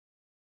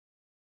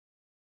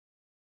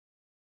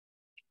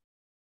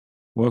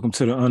Welcome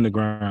to the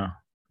underground,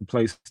 a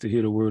place to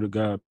hear the word of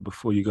God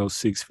before you go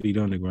 6 feet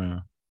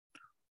underground.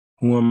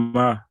 Who am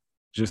I?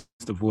 Just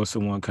the voice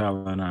of one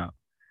calling out,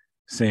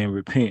 saying,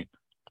 Repent,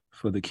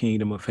 for the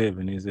kingdom of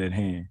heaven is at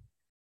hand.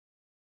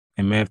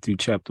 In Matthew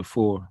chapter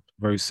 4,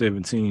 verse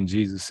 17,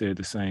 Jesus said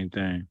the same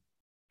thing.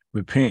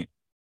 Repent,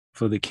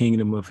 for the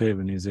kingdom of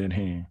heaven is at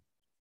hand.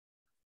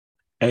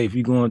 Hey, if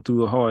you're going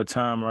through a hard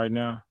time right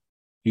now,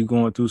 you're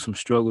going through some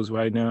struggles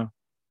right now,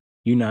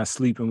 you're not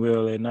sleeping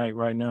well at night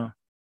right now,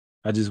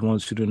 I just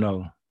want you to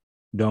know,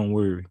 don't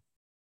worry.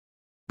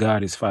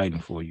 God is fighting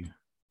for you.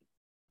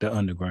 The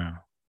underground.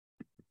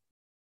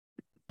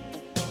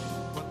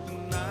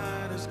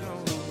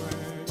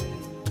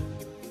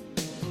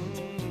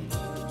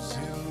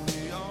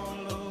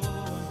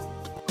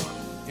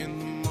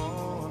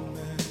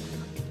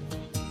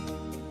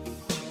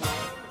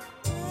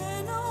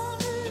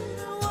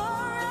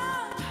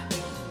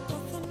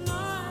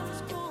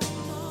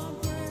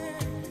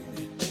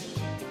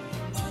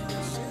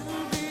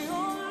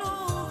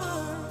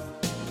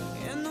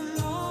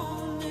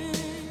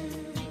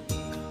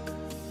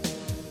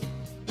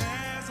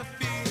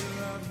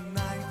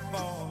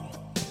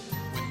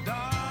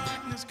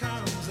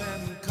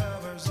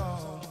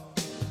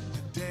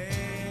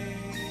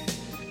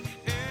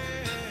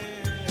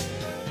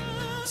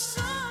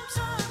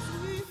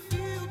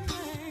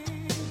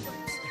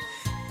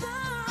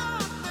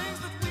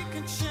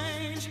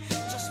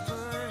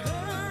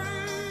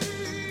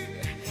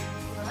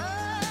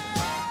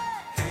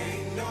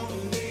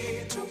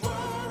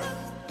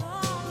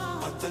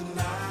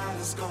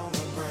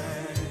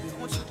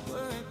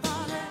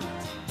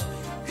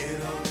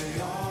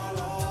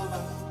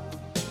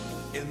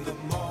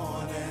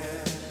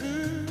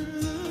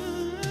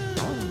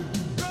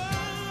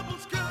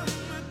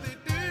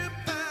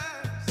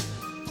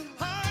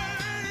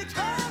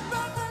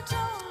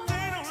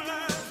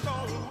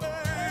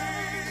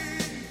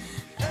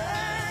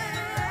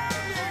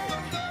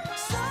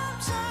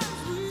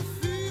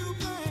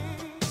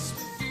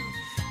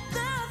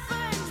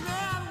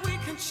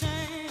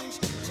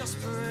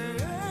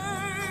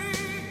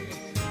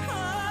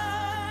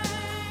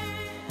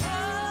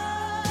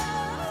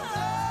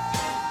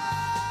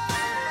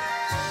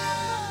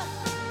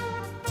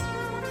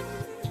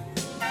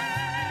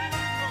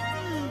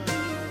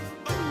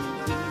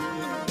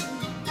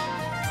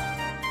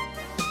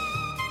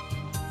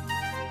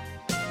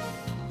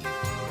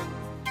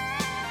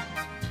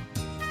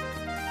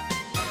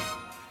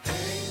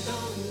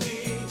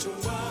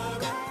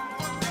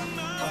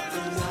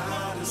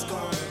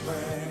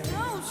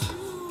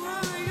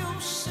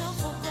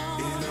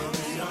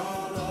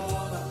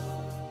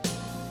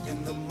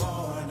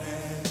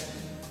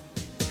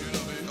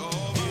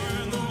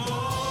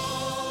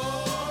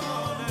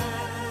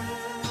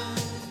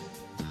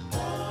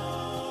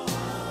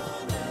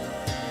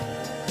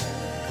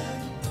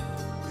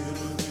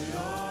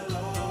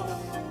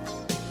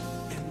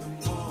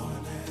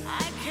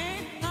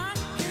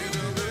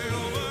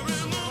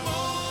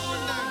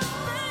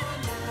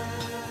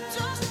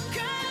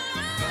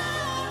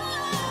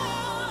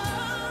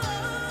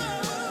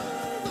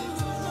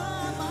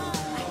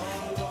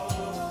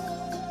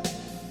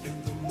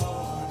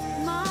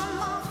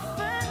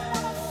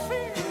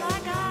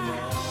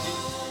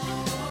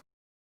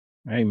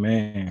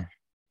 Amen.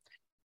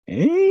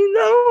 Ain't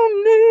no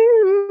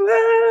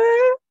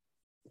new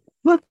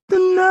but the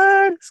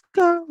night is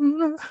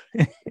coming.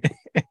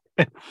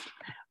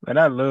 But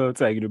I love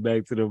taking it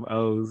back to them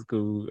old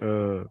school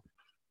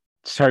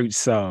church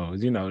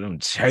songs, them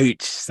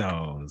church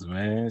songs,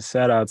 man.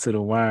 Shout out to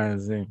the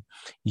wines and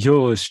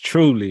yours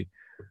truly,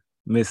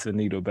 Miss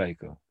Anita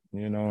Baker.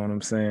 You know what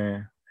I'm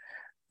saying?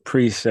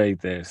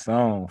 Appreciate that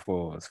song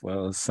for us,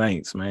 for us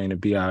saints, man, to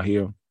be out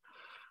here.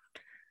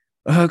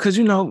 Cause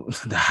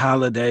the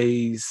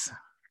holidays,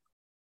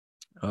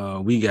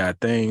 we got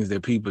things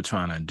that people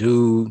trying to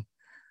do.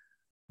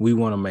 We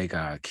want to make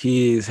our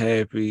kids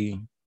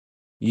happy.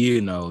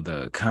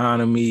 The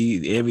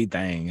economy,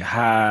 everything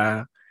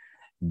high.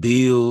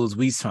 Bills,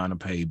 we trying to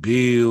pay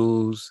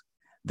bills,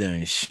 the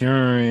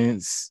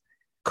insurance,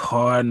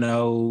 car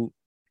note,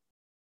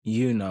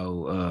 you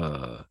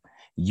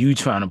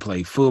trying to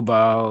play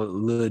football,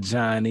 little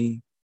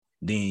Johnny.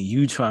 Then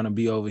you trying to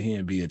be over here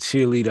and be a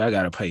cheerleader. I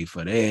got to pay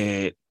for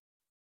that.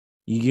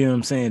 You get what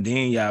I'm saying?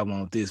 Then y'all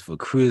want this for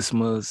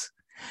Christmas.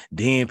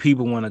 Then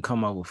people want to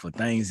come over for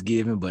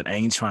Thanksgiving, but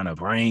ain't trying to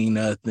bring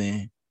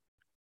nothing.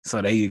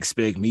 So they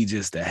expect me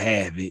just to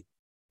have it.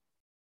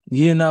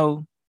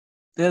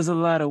 There's a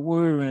lot of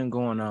worrying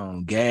going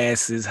on.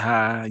 Gas is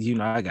high.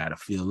 I got to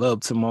fill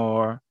up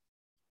tomorrow.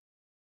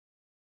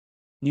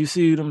 You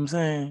see what I'm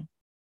saying?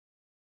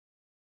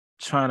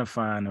 Trying to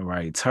find the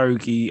right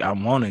turkey. I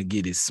want to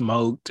get it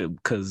smoked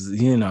because,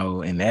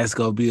 and that's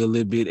going to be a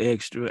little bit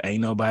extra. Ain't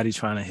nobody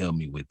trying to help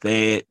me with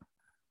that.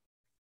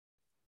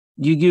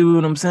 You get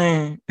what I'm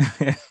saying?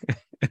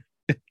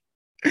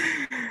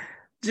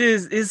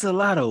 It's a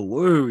lot of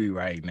worry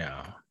right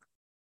now.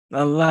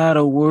 A lot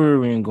of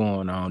worrying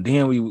going on.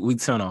 Then we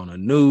turn on the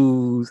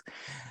news.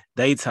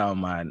 They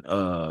talking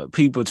about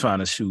people trying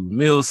to shoot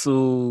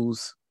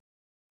missiles,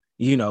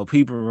 you know,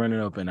 people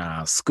running up in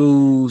our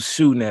schools,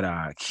 shooting at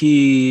our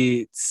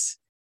kids,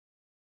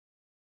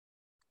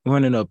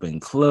 running up in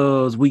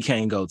clubs. We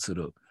can't go to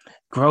the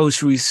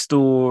grocery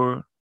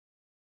store.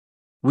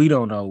 We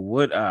don't know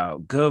what our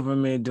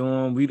government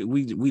doing.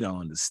 We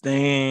don't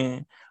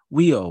understand.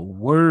 We are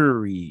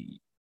worried.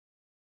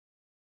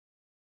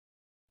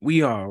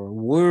 We are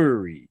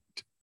worried.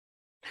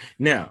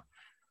 Now,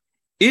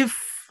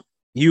 if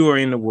you are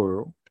in the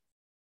world,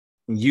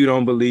 you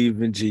don't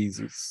believe in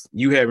Jesus,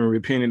 you haven't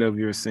repented of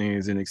your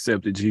sins and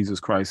accepted Jesus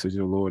Christ as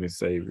your Lord and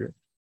Savior,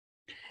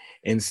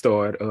 and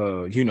start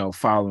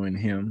following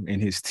him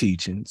and his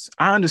teachings,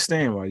 I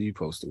understand why you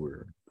post the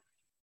word.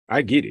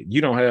 I get it.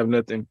 You don't have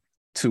nothing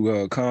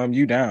to calm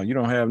you down. You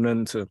don't have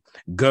nothing to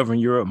govern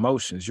your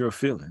emotions, your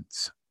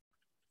feelings.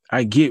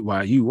 I get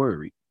why you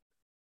worry.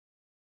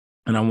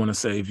 And I want to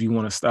say, if you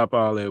want to stop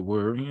all that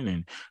worrying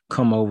and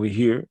come over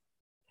here,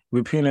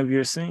 repent of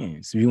your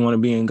sins. If you want to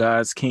be in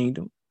God's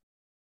kingdom,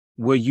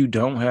 where you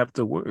don't have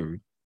to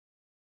worry,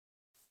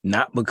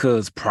 not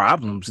because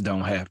problems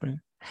don't happen,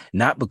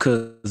 not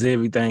because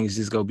everything is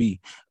just gonna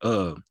be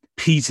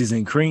peaches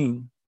and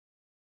cream,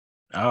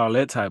 all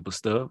that type of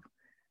stuff.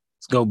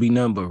 It's gonna be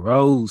nothing but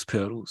rose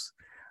petals,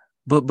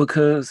 but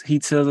because he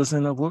tells us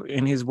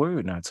in his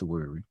word not to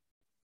worry.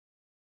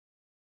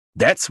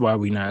 That's why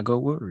we not gonna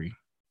worry.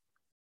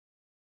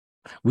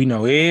 We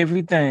know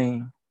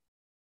everything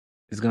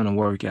is gonna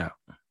work out.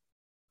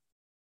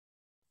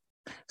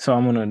 So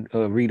I'm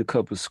gonna read a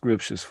couple of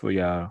scriptures for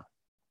y'all.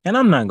 And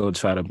I'm not gonna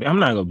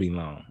be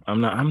long. I'm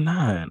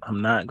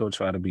not gonna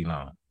try to be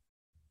long.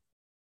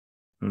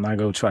 I'm not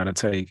gonna try to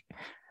take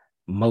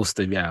most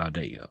of y'all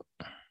day up.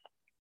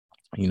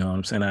 You know what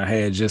I'm saying? I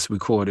had just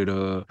recorded,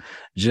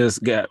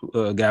 just got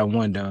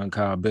one done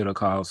called Better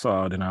Call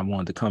Saul. Then I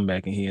wanted to come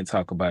back in here and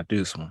talk about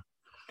this one,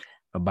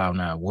 about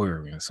not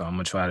worrying. So I'm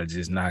gonna try to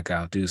just knock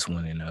out this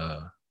one and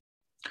go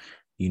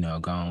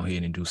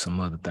ahead and do some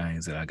other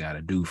things that I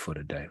gotta do for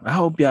the day. I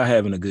hope y'all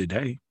having a good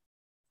day.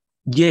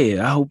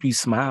 Yeah, I hope you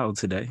smiled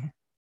today.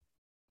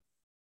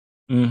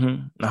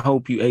 I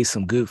hope you ate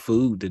some good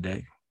food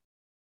today.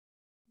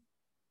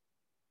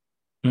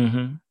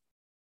 I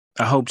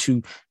hope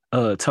you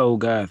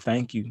told God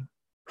thank you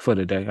for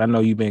the day. I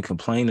know you've been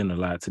complaining a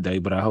lot today,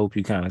 but I hope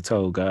you kind of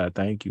told God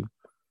thank you.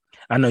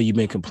 I know you've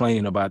been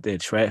complaining about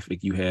that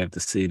traffic you have to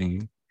sit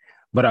in,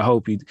 but I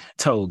hope you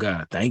told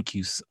God thank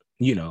you.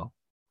 You know,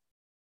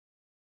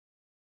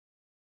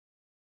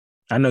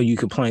 I know you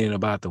complaining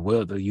about the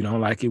weather. You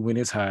don't like it when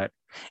it's hot,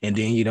 and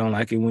then you don't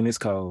like it when it's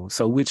cold.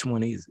 So which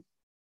one is it?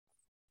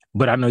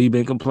 But I know you've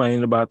been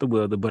complaining about the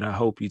weather, but I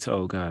hope you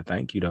told God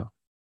thank you, though,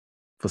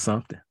 for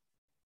something.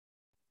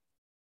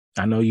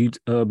 I know you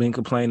been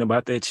complaining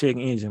about that check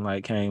engine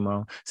light came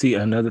on. See,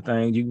 another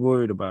thing you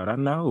worried about. I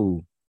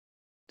know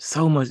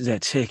so much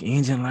that check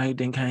engine light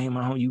then came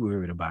on. You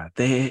worried about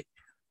that.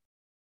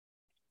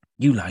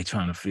 You like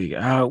trying to figure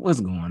out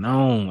what's going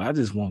on. I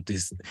just want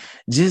this.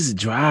 Just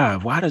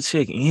drive. Why the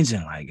check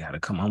engine light got to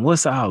come on?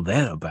 What's all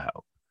that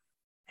about?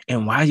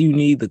 And why you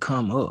need to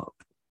come up?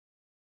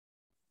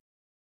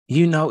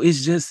 You know,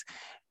 it's just,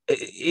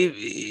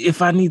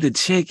 if I need to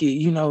check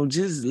it,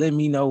 just let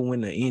me know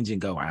when the engine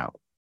go out.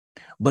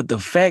 But the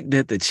fact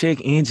that the check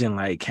engine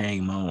light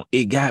came on,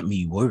 it got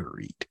me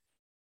worried.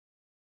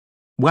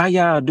 Why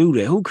y'all do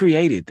that? Who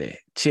created that?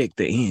 Check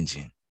the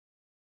engine.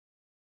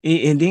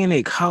 And then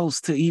it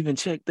costs to even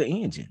check the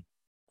engine.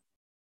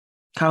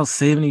 Costs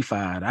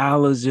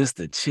 $75 just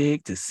to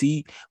check to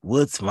see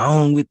what's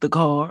wrong with the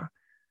car.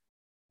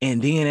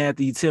 And then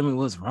after you tell me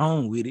what's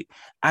wrong with it,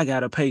 I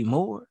got to pay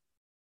more.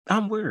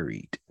 I'm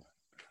worried.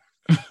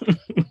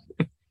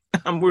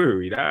 I'm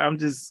worried.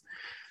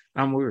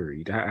 I'm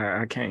worried.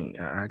 I can't.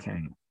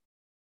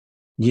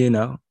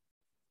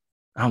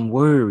 I'm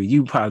worried.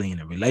 You probably in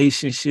a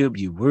relationship.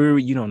 You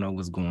worried. You don't know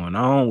what's going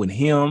on with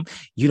him.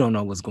 You don't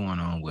know what's going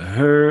on with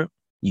her.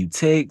 You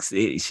text.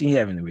 She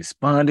haven't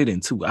responded in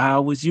 2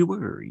 hours. You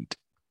worried.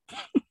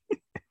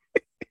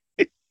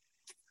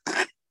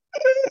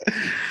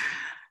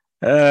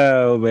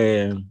 Oh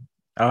man.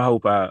 I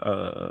hope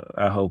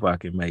I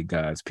can make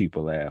God's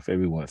people laugh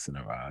every once in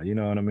a while. You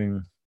know what I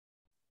mean?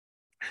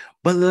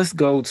 But let's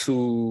go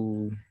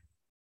to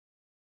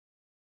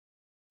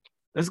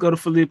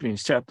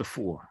Philippians chapter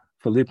 4.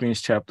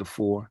 Philippians chapter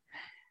 4.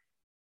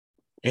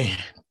 And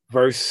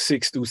verse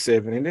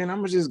 6-7. And then I'm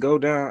gonna just go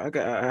down.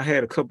 I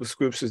had a couple of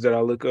scriptures that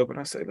I look up and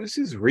I say, let's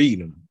just read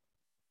them.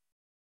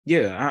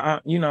 Yeah,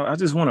 I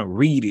just want to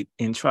read it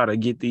and try to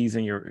get these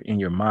in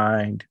your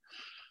mind,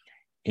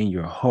 in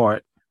your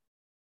heart,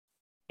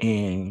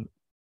 and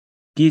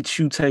get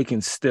you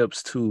taking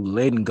steps to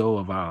letting go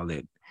of all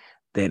that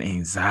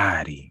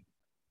anxiety,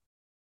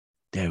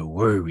 that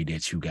worry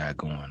that you got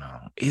going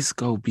on. It's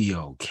gonna be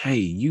okay.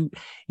 You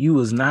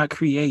was not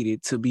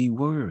created to be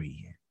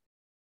worrying.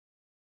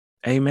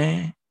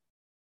 Amen.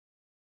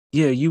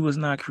 Yeah, you was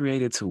not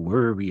created to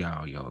worry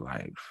all your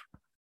life.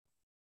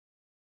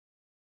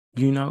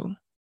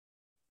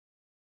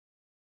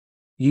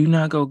 You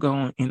not gonna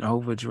go in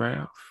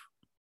overdraft.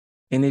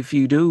 And if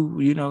you do,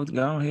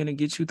 go ahead and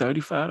get you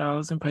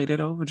 $35 and pay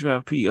that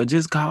overdraft fee, or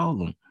just call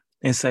them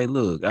and say,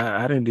 look,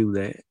 I didn't do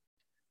that.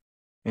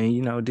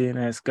 And, then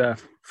ask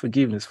God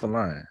forgiveness for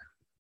lying.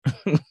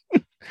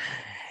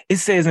 It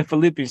says in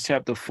Philippians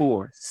chapter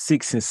 4,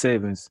 6 and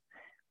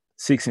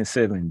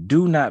 7,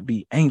 do not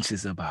be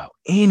anxious about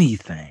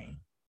anything.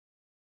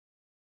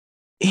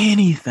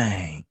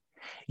 Anything.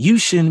 You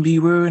shouldn't be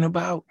worrying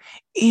about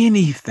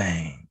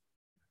anything.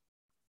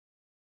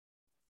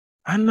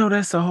 I know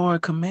that's a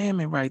hard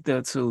commandment right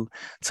there to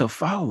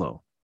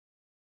follow.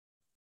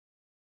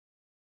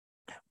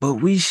 But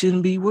we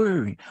shouldn't be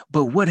worried.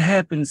 But what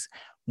happens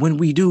when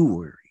we do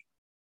worry?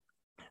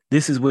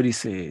 This is what he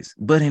says.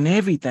 But in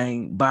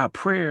everything, by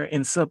prayer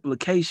and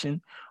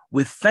supplication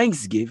with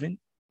thanksgiving.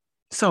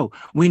 So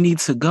we need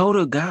to go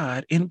to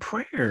God in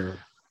prayer.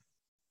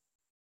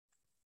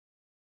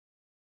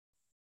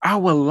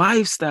 Our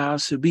lifestyle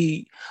should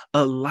be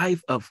a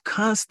life of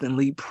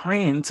constantly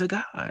praying to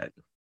God.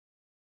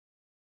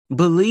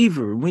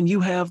 Believer, when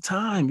you have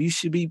time, you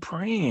should be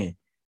praying.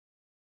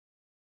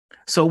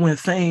 So when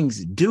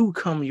things do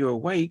come your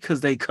way,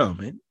 because they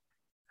coming,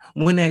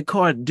 when that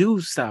car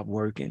do stop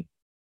working,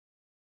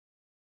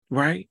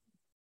 right?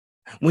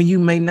 When you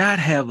may not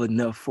have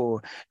enough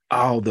for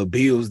all the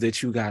bills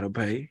that you got to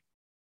pay,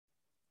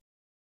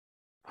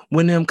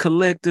 when them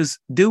collectors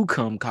do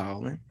come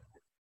calling,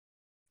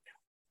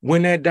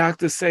 when that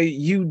doctor say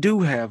you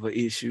do have an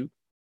issue,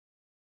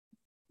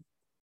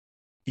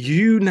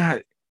 you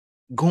not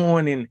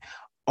going in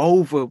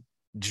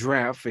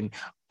overdraft and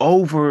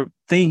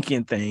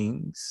overthinking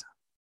things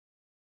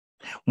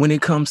when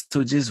it comes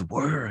to just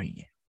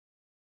worrying.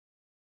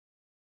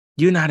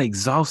 You're not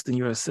exhausting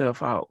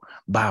yourself out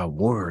by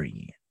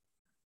worrying.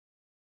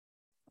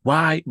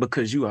 Why?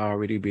 Because you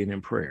already been in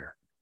prayer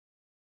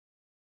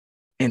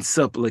and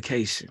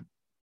supplication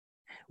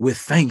with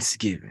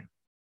thanksgiving.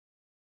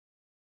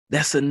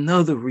 That's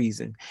another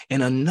reason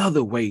and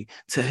another way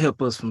to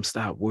help us from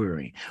stop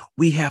worrying.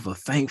 We have a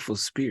thankful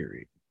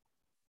spirit.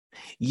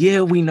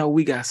 Yeah, we know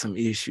we got some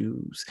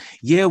issues.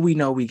 Yeah, we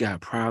know we got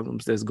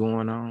problems that's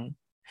going on.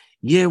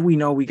 Yeah, we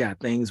know we got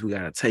things we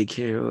got to take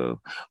care of,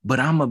 but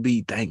I'm going to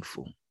be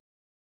thankful.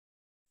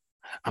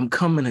 I'm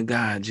coming to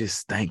God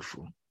just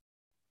thankful.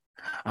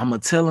 I'm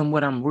going to tell him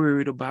what I'm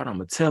worried about. I'm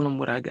going to tell him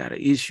what I got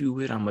an issue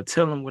with. I'm going to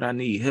tell him what I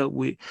need help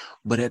with.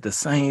 But at the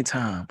same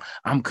time,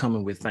 I'm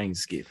coming with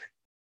thanksgiving.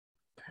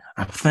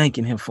 I'm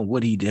thanking him for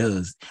what he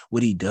does,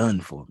 what he done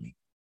for me.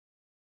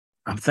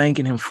 I'm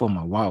thanking him for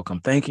my walk.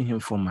 I'm thanking him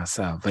for my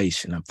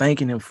salvation. I'm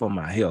thanking him for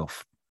my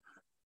health.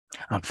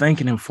 I'm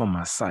thanking him for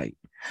my sight.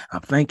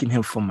 I'm thanking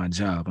him for my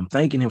job. I'm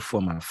thanking him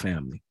for my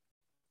family.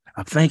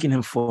 I'm thanking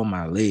him for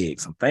my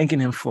legs. I'm thanking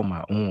him for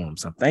my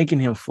arms. I'm thanking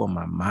him for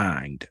my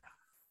mind.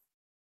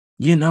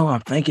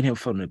 I'm thanking him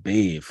for the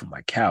bed, for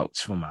my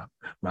couch, for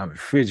my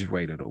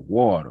refrigerator, the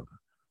water,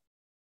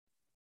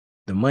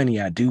 the money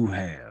I do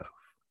have.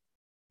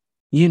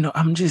 I'm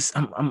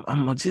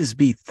gonna just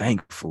be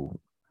thankful.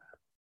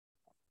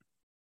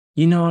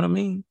 You know what I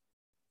mean?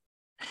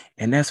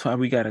 And that's why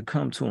we got to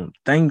come to him.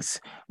 Thanks,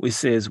 it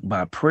says,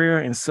 by prayer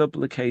and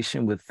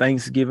supplication with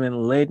thanksgiving,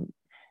 let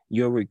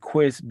your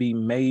request be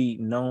made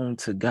known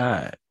to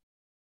God.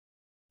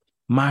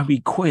 My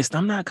request,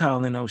 I'm not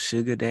calling no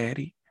sugar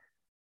daddy.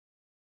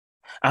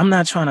 I'm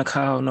not trying to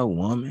call no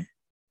woman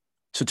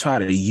to try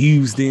to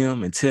use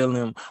them and tell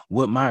them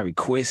what my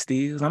request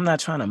is. I'm not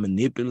trying to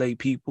manipulate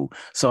people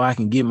so I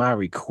can get my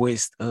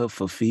request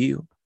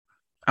fulfilled.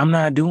 I'm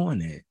not doing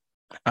that.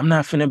 I'm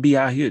not finna be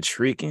out here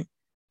tricking.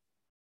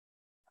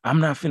 I'm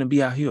not finna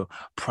be out here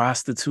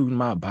prostituting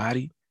my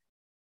body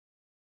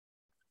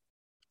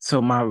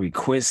so my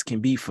request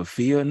can be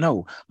fulfilled.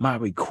 No, my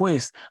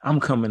request,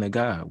 I'm coming to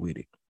God with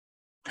it.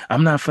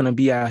 I'm not finna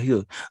be out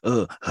here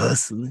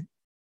hustling,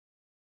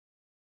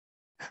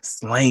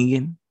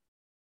 slanging.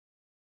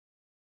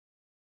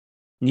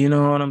 You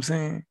know what I'm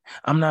saying?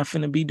 I'm not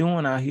finna be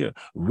doing out here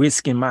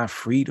risking my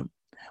freedom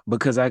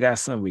because I got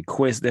some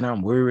requests that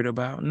I'm worried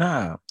about.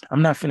 Nah,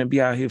 I'm not finna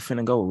be out here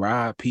finna go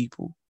rob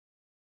people.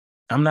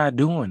 I'm not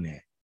doing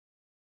that.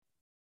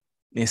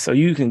 And so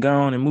you can go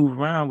on and move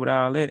around with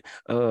all that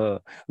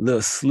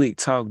little slick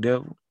talk,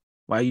 devil.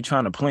 Why you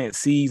trying to plant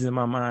seeds in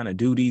my mind and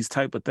do these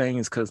type of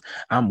things? Because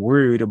I'm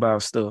worried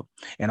about stuff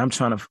and I'm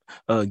trying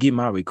to get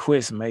my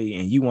request made,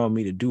 and you want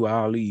me to do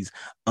all these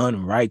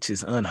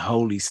unrighteous,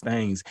 unholy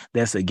things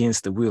that's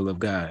against the will of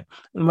God.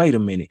 Wait a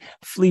minute.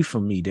 Flee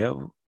from me,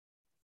 devil.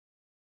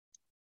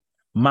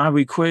 My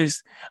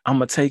request, I'm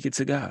going to take it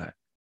to God.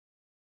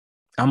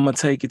 I'm going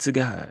to take it to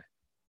God.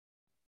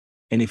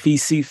 And if he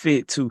see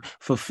fit to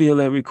fulfill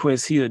that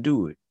request, he'll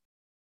do it.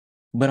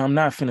 But I'm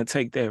not finna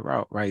take that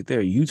route right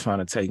there. You trying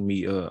to take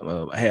me,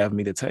 have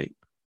me to take.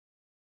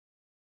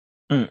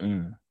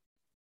 And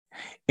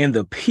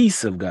the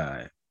peace of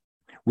God,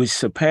 which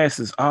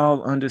surpasses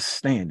all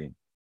understanding,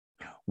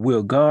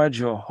 will guard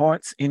your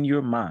hearts and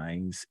your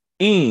minds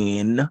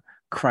in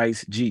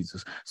Christ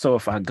Jesus. So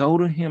if I go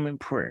to him in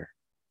prayer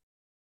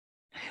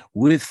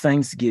with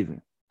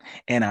thanksgiving,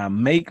 and I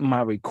make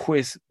my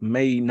request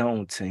made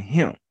known to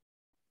him,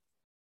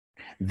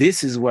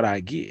 this is what I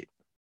get.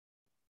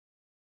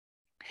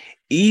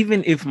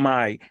 Even if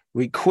my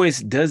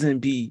request doesn't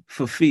be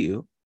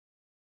fulfilled,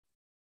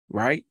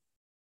 right?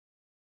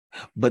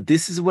 But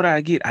this is what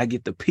I get. I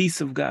get the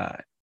peace of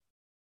God.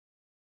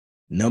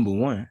 Number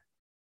one,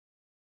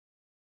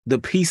 the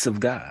peace of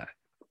God,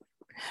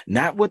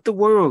 not what the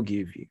world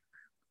give you.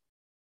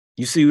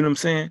 You see what I'm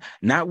saying?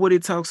 Not what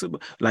it talks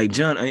about. Like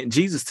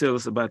Jesus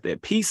tells us about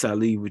that peace I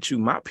leave with you.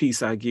 My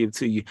peace I give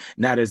to you,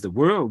 not as the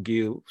world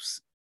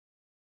gives,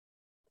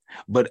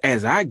 but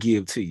as I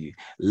give to you.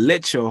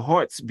 Let your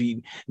hearts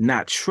be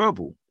not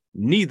troubled,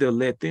 neither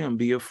let them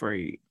be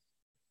afraid.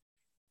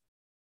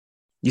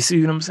 You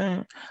see what I'm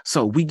saying?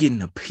 So we getting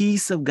the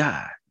peace of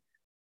God.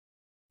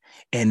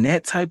 And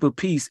that type of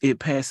peace, it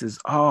passes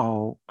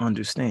all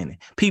understanding.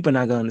 People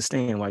not going to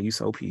understand why you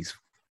so peaceful.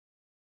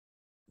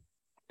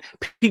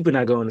 People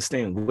not going to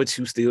understand what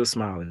you still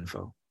smiling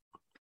for.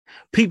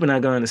 People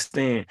not going to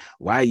understand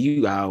why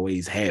you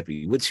always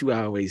happy, what you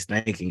always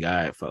thanking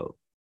God for.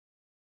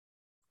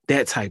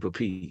 That type of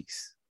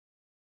peace.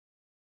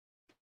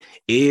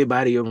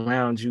 Everybody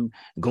around you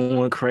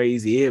going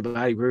crazy.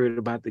 Everybody worried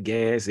about the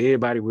gas.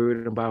 Everybody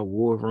worried about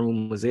war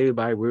rumors.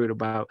 Everybody worried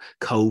about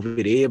COVID.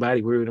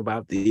 Everybody worried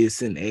about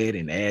this and that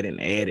and that and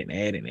that and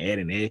that and that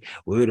and that.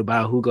 Worried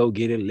about who go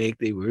get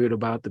elected. Worried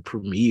about the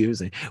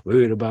premieres and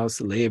worried about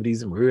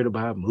celebrities and worried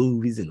about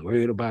movies and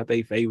worried about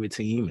their favorite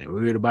team and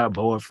worried about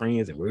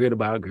boyfriends and worried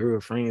about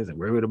girlfriends and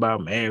worried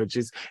about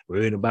marriages.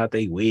 Worried about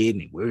their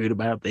wedding and worried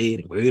about that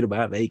and worried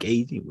about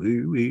vacation.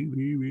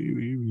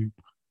 Worried.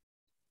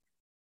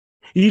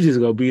 You just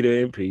gonna be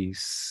there in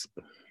peace.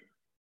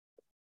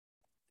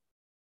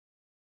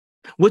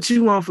 What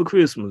you want for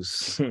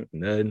Christmas?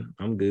 Nothing.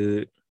 I'm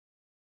good.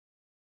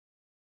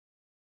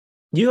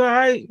 You all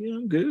right? Yeah,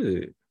 I'm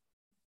good.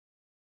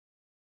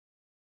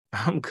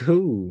 I'm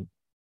cool.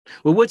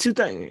 Well, what you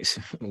think?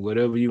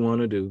 Whatever you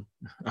want to do.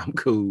 I'm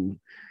cool.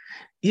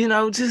 You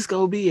know, just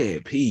go be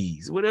at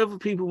peace. Whatever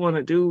people want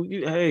to do,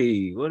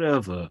 hey,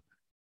 whatever.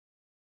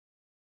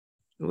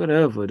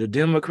 Whatever. The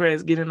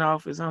Democrats get in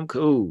office, I'm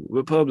cool.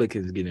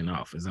 Republicans get in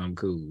office, I'm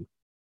cool.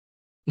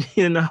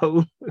 You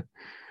know?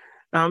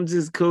 I'm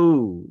just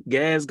cool.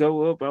 Gas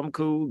go up, I'm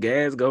cool.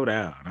 Gas go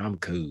down, I'm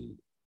cool.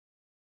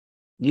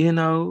 You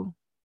know,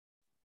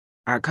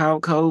 I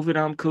caught COVID,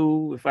 I'm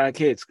cool. If I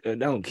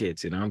don't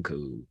catch it, I'm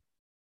cool.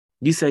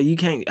 You say you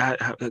can't,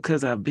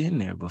 because I've been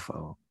there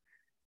before.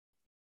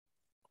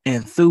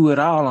 And through it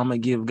all, I'm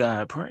going to give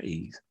God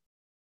praise.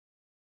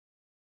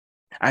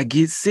 I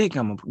get sick,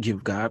 I'm going to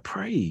give God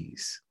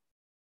praise.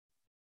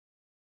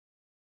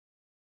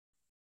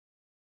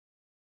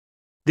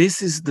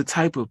 This is the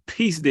type of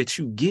peace that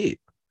you get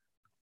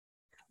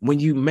when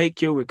you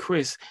make your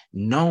request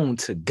known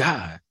to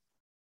God.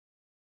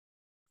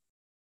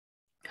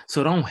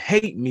 So don't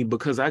hate me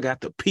because I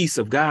got the peace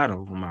of God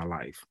over my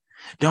life.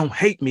 Don't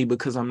hate me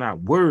because I'm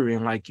not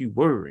worrying like you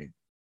worrying.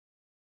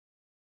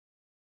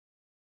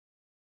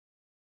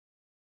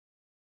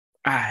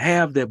 I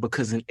have that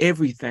because in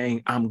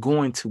everything I'm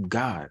going to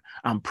God.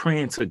 I'm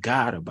praying to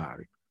God about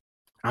it.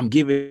 I'm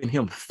giving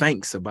him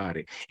thanks about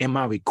it. And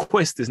my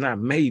request is not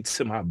made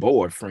to my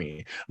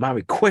boyfriend. My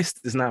request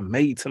is not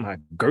made to my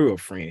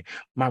girlfriend.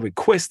 My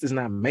request is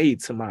not made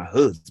to my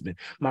husband.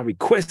 My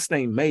request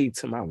ain't made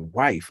to my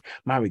wife.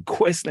 My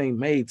request ain't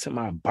made to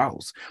my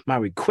boss. My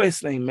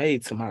request ain't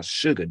made to my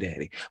sugar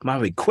daddy. My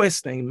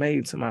request ain't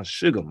made to my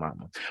sugar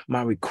mama.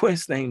 My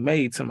request ain't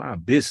made to my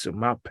bishop,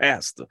 my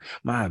pastor,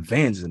 my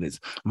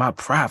evangelist, my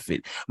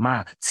prophet,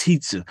 my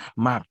teacher,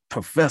 my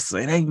professor.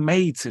 It ain't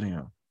made to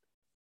them.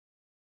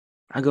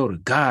 I go to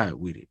God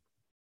with it.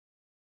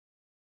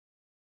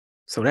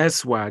 So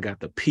that's why I got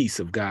the peace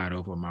of God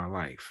over my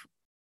life.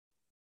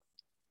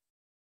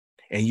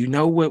 And you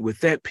know what?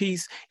 With that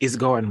peace, it's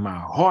guarding my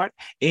heart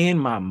and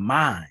my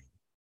mind.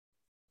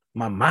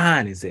 My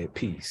mind is at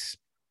peace.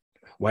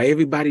 While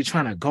everybody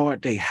trying to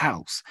guard their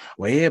house,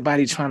 while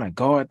everybody trying to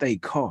guard their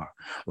car,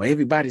 while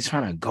everybody's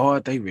trying to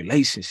guard their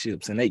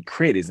relationships and their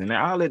credits and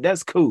all that,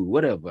 that's cool,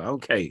 whatever.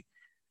 Okay,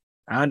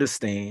 I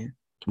understand.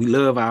 We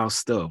love our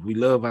stuff. We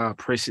love our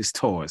precious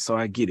toys. So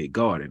I get it,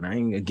 guarded. I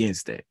ain't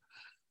against that.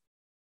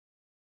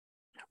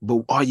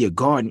 But are you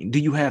guarding? Do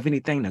you have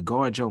anything to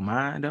guard your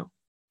mind, though?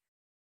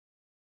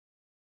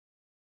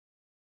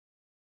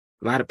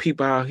 A lot of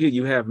people out here,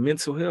 you have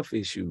mental health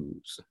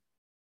issues,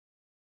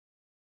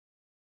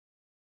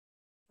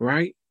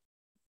 right?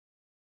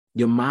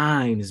 Your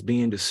mind is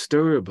being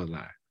disturbed a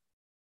lot.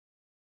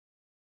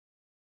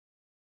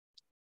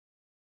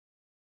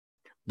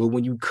 But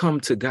when you come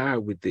to God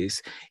with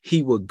this,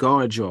 he will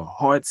guard your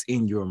hearts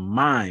and your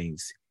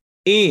minds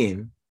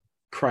in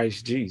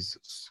Christ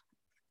Jesus.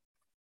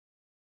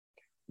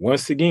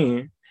 Once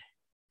again,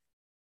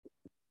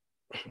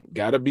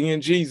 gotta be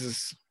in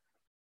Jesus.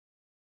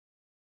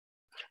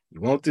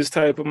 You want this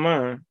type of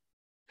mind.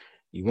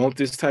 You want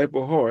this type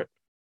of heart.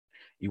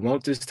 You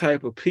want this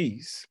type of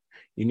peace.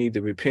 You need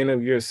to repent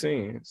of your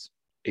sins,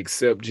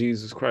 accept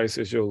Jesus Christ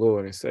as your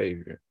Lord and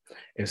Savior.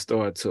 and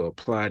start to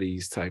apply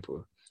these type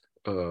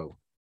of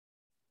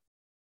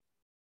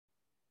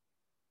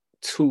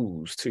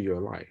tools to your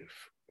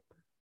life,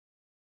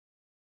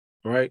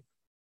 right?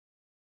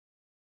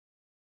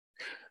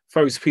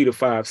 1 Peter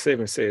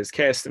 5:7 says,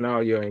 casting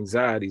all your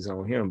anxieties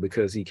on him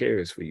because he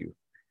cares for you.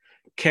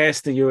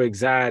 Casting your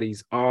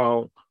anxieties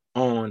all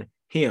on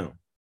him.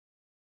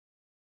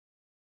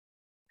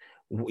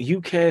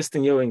 You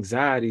casting your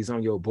anxieties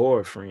on your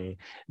boyfriend,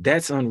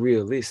 that's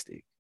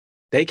unrealistic.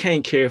 They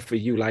can't care for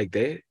you like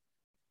that.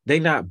 They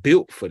not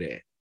built for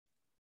that.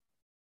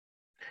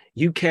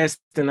 You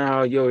casting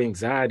all your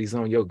anxieties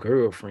on your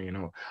girlfriend,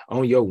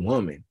 on your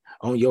woman,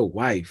 on your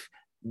wife.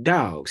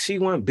 Dog, she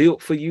wasn't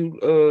built for you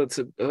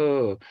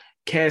to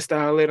cast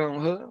all that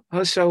on her.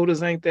 Her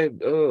shoulders ain't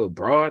that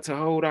broad to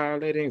hold all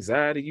that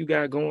anxiety you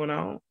got going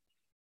on.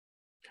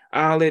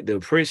 All that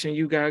depression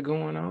you got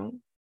going on.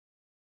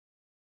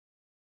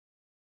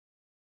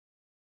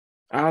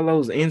 All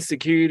those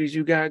insecurities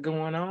you got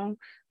going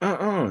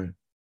on.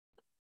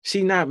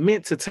 She not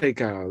meant to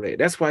take all that.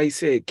 That's why he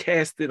said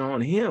cast it on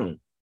him,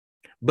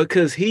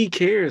 because he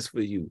cares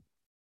for you.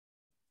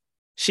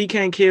 She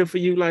can't care for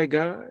you like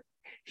God.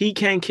 He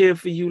can't care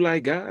for you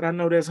like God. I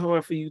know that's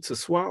hard for you to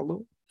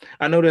swallow.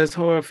 I know that's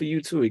hard for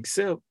you to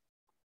accept,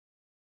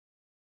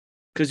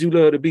 because you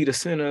love to be the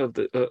center of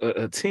the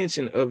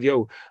attention of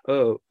your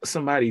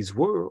somebody's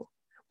world,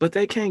 but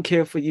they can't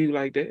care for you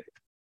like that.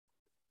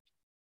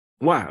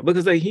 Why?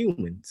 Because they're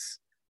humans.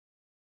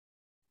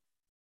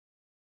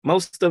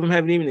 Most of them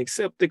haven't even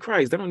accepted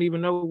Christ. They don't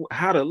even know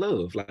how to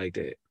love like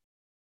that.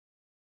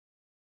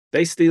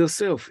 They still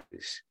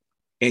selfish.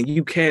 And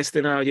you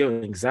casting all your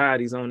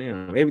anxieties on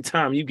them. Every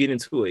time you get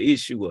into an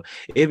issue, or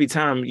every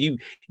time you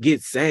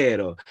get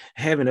sad or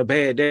having a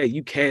bad day,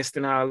 you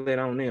casting all that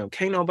on them.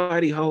 Can't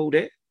nobody hold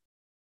that.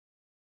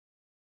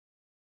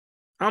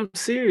 I'm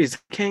serious.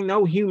 Can't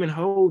no human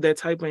hold that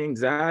type of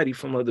anxiety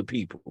from other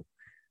people.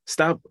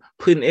 Stop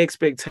putting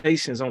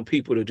expectations on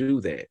people to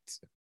do that.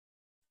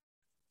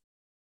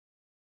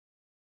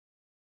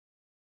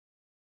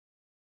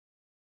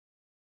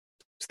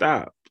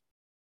 Stop.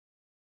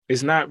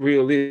 It's not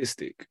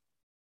realistic.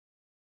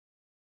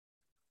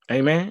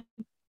 Amen.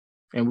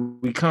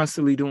 And we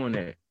constantly doing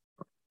that.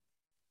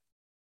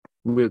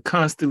 We're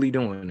constantly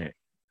doing that.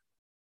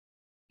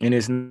 And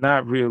it's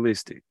not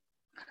realistic.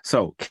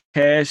 So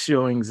cast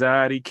your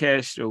anxiety,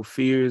 cast your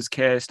fears,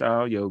 cast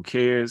all your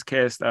cares,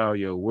 cast all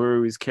your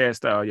worries,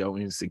 cast all your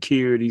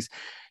insecurities.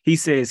 He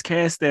says,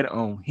 cast that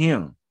on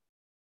him.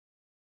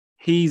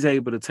 He was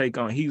able to take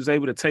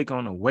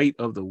on the weight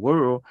of the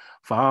world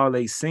for all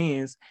their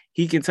sins.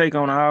 He can take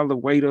on all the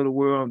weight of the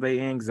world, their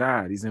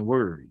anxieties and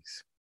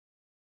worries.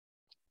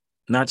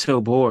 Not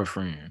your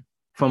boyfriend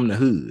from the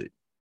hood.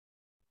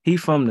 He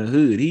from the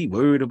hood. He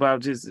worried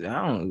about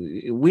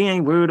we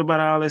ain't worried about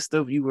all that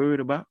stuff you worried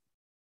about.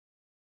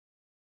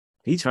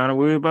 He trying to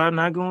worry about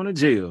not going to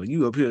jail.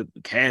 You up here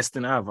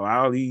casting out for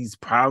all these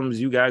problems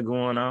you got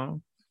going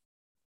on.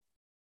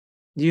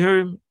 You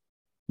heard me?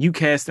 You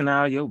casting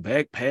out your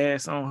back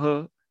pass on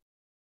her.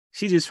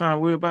 She just trying to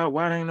worry about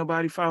why ain't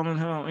nobody following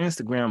her on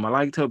Instagram. I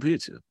liked her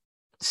picture.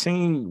 She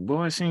ain't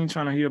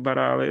trying to hear about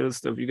all that other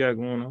stuff you got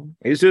going on.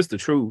 It's just the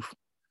truth.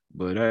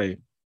 But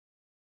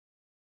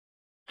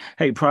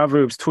hey,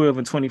 Proverbs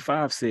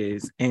 12:25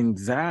 says,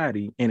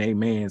 anxiety in a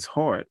man's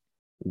heart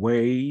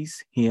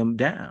weighs him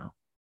down,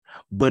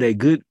 but a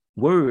good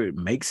word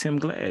makes him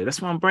glad. That's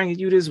why I'm bringing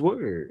you this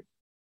word.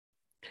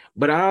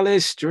 But all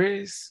that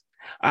stress,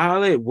 all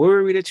that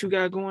worry that you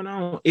got going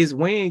on is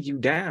weighing you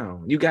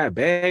down. You got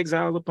bags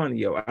all up under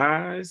your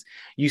eyes.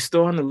 You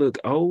starting to look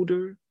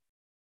older.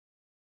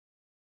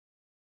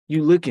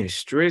 You looking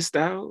stressed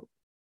out.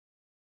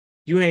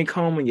 You ain't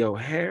combing your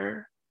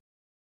hair.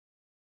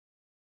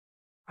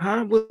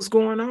 Huh? What's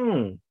going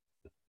on?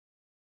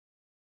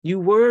 You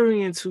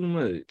worrying too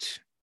much.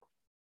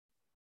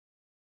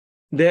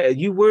 That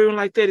you worrying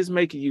like that is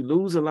making you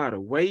lose a lot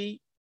of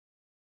weight.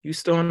 You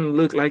starting to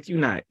look like you're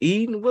not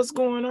eating. What's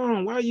going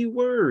on? Why are you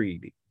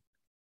worried?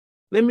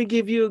 Let me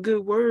give you a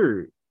good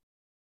word.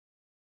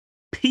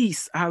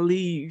 Peace I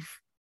leave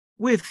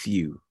with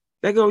you.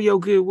 There go your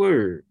good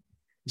word.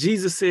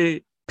 Jesus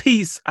said,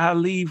 peace I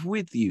leave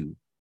with you.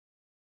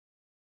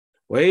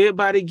 Well,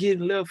 everybody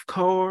getting left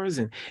cars,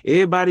 and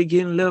everybody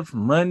getting left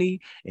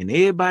money, and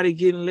everybody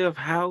getting left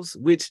house,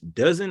 which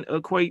doesn't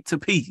equate to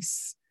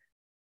peace.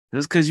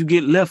 Just because you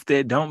get left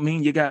there don't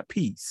mean you got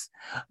peace.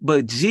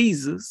 But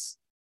Jesus,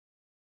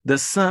 the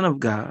Son of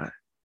God,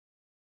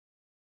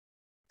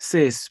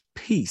 says,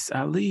 peace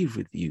I leave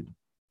with you.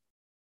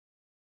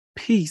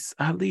 Peace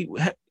I leave.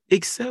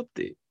 Accept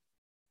it.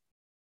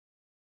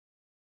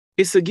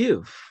 It's a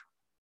gift.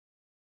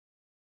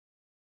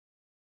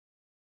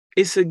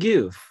 It's a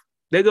gift.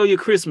 There go your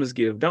Christmas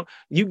gift. Don't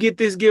you get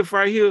this gift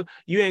right here?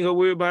 You ain't gonna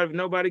worry about if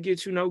nobody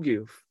gets you no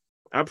gift.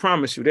 I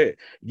promise you that.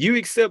 You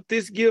accept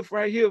this gift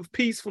right here of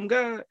peace from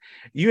God,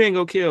 you ain't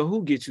gonna care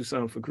who gets you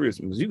something for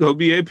Christmas. You gonna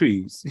be at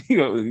peace. You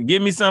gonna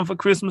give me something for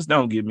Christmas?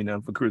 Don't give me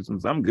nothing for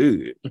Christmas. I'm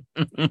good.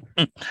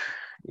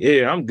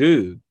 Yeah, I'm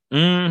good.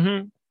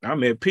 I'm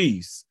at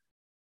peace.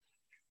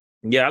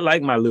 Yeah, I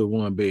like my little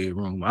one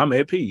bedroom. I'm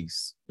at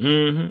peace.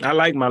 I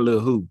like my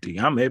little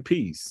hoopty. I'm at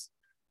peace.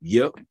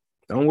 Yep.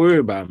 Don't worry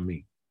about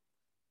me.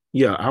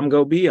 Yeah, I'm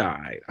gonna be all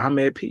right. I'm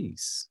at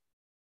peace.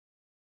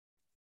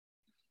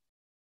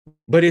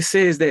 But it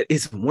says that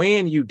it's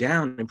weighing you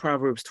down in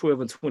Proverbs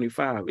 12 and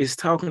 25. It's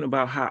talking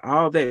about how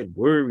all that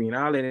worry and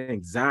all that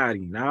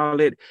anxiety and all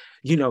that,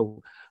 you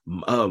know,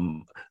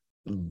 um,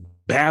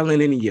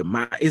 battling in your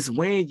mind, it's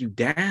weighing you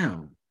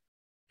down.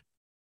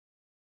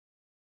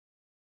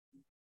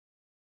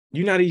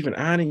 You're not even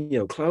ironing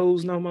your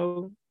clothes no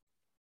more.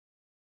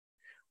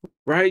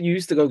 Right? You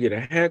used to go get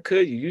a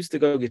haircut. You used to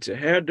go get your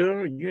hair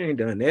done. You ain't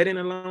done that in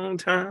a long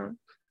time.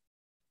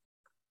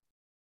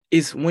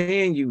 It's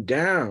weighing you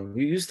down.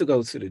 You used to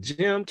go to the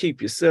gym,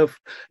 keep yourself,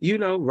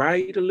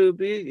 right a little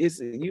bit.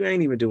 You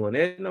ain't even doing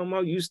that no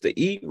more. You used to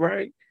eat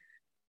right.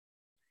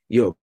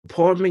 Your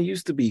apartment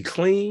used to be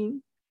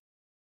clean.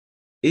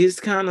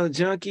 It's kind of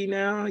junky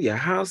now. Your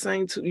house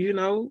ain't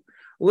too,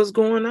 what's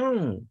going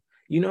on?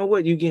 You know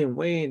what? You're getting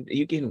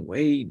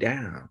weighed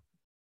down.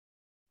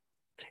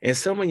 And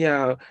some of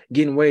y'all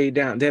getting weighed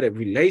down, that a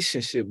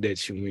relationship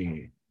that you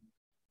in.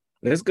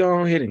 Let's go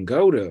ahead and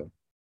go there.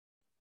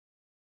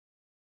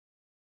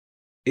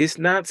 It's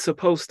not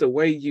supposed to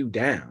weigh you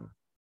down.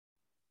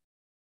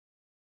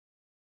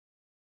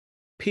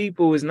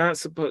 People is not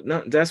supposed,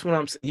 no, that's what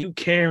I'm saying. You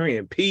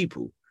carrying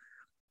people.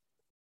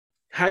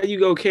 How you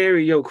go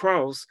carry your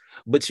cross,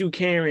 but you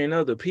carrying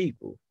other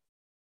people?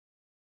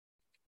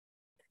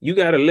 You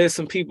got to let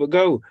some people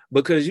go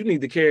because you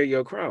need to carry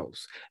your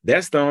cross.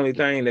 That's the only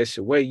thing that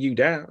should weigh you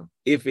down.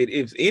 If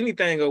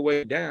anything will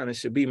weigh down, it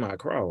should be my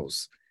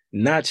cross,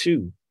 not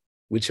you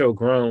with your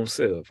grown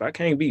self. I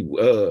can't be,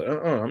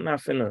 I'm not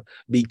finna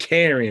be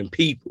carrying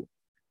people.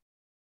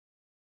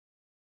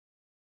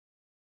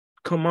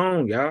 Come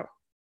on, y'all.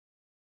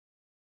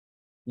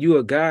 You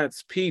are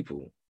God's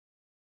people.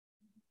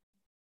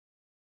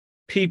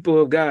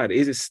 People of God.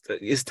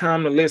 It's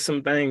time to let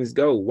some things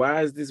go.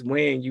 Why is this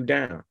weighing you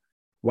down?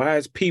 Why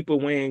is people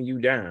weighing you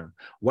down?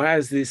 Why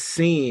is this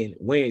sin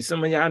weighing?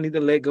 Some of y'all need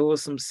to let go of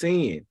some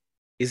sin.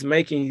 It's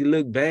making you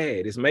look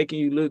bad. It's making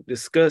you look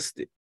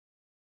disgusted.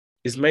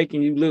 It's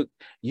making you look,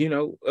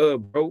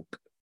 broke,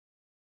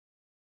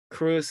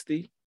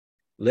 crusty.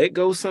 Let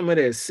go some of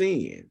that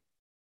sin.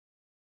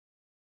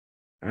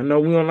 I know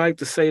we don't like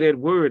to say that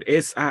word,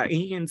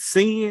 S-I-N,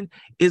 sin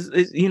is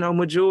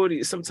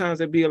majority. Sometimes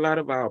that be a lot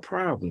of our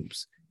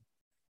problems.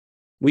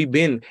 We've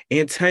been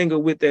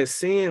entangled with that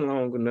sin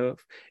long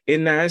enough,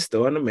 and now it's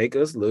starting to make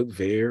us look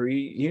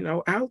very,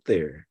 out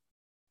there.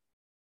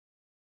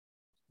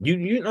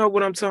 You know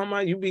what I'm talking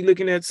about? You be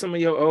looking at some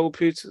of your old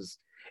pictures,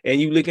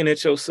 and you looking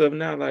at yourself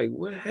now like,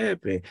 what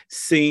happened?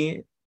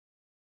 Sin.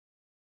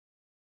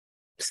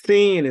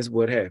 Sin is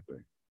what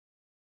happened.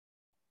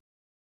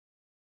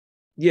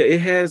 Yeah,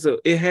 it has an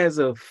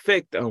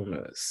effect on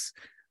us.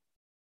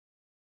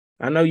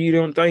 I know you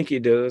don't think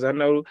it does. I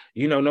know,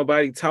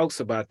 nobody talks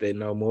about that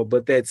no more,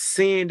 but that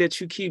sin that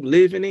you keep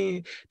living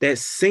in, that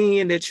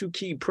sin that you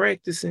keep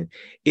practicing,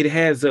 it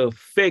has an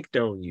effect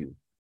on you.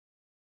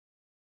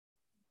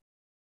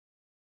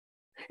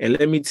 And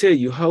let me tell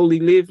you, holy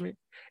living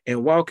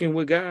and walking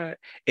with God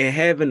and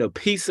having a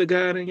piece of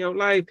God in your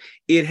life,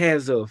 it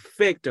has an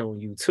effect on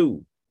you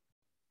too.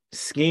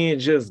 Skin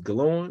just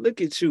glowing.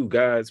 Look at you,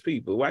 God's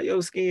people. Why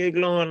your skin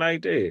glowing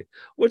like that?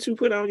 What you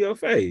put on your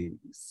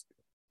face?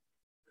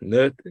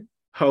 Nothing.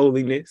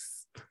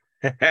 Holiness.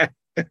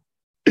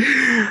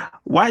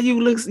 Why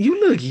you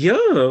look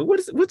young?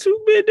 What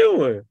you been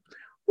doing?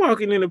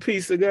 Walking in a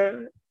piece of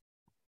God.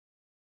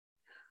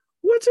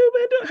 What you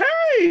been doing?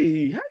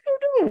 Hey, how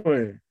you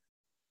doing?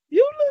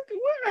 You look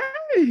what?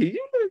 Hey,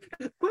 you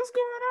look. What's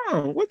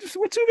going on? What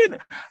you been?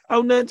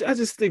 Oh, no, I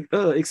just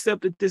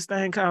accepted this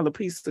thing called a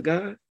piece of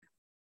God.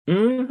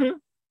 Mm-hmm.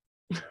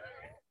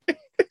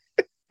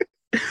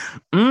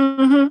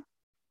 Mm-hmm.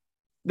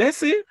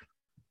 That's it.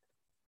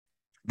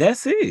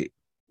 That's it.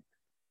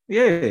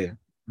 Yeah.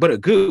 But a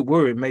good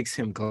word makes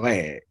him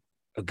glad.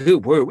 A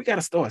good word. We got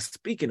to start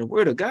speaking the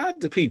word of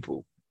God to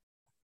people.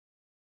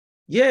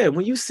 Yeah,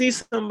 when you see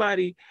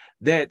somebody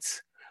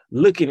that's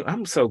looking,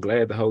 I'm so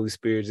glad the Holy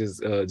Spirit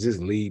just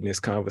leading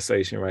this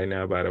conversation right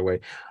now, by the way.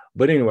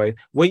 But anyway,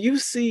 when you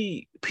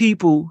see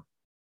people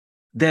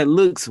that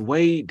looks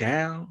way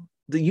down,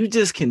 you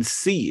just can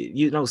see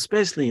it,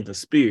 especially in the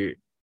spirit.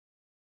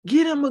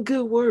 Get them a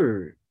good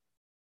word.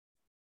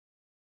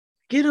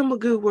 Get them a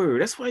good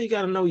word. That's why you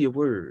got to know your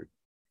word.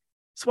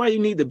 That's why you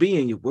need to be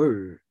in your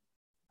word.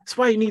 That's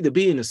why you need to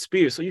be in the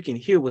spirit so you can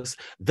hear what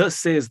thus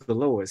says the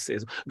Lord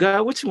says.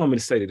 God, what you want me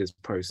to say to this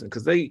person?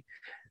 Because they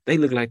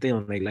look like they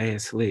on their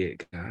last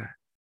leg, God.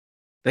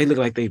 They look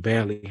like they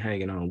barely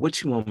hanging on.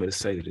 What you want me to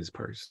say to this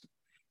person?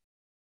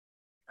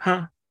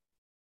 Huh?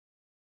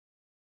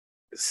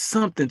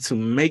 Something to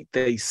make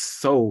they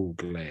soul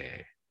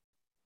glad.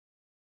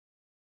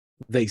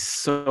 They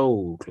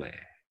so glad.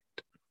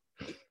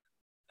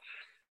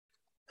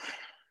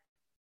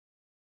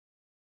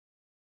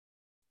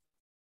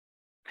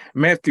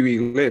 Matthew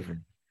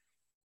 11.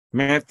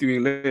 Matthew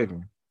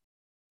 11.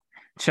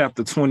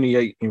 chapter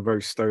 28 and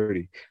verse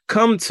 30.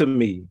 Come to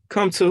me.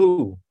 Come to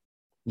who?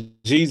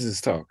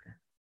 Jesus talking.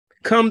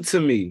 Come to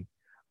me,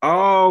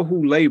 all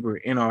who labor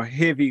and are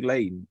heavy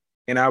laden,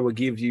 and I will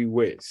give you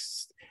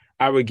rest.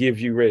 I will give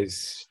you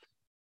rest.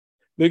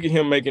 Look at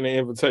him making an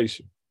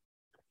invitation.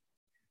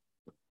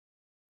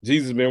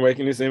 Jesus has been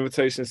making this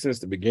invitation since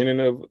the beginning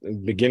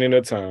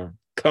of time.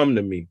 Come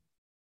to me,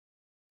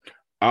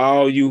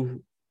 all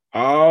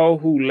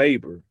who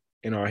labor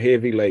and are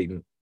heavy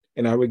laden,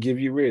 and I will give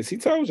you rest. He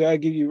told you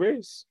I'd give you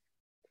rest.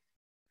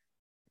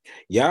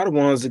 Y'all the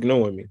ones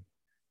ignoring me.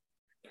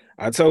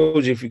 I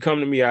told you if you come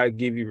to me, I'll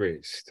give you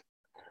rest.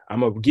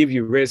 I'm gonna give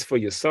you rest for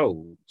your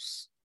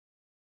souls.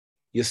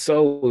 Your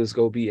soul is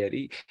gonna be at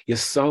ease. Your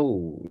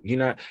soul, you're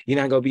not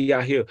gonna be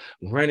out here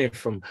running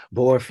from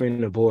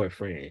boyfriend to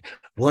boyfriend,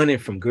 running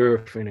from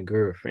girlfriend to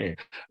girlfriend,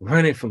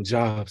 running from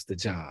jobs to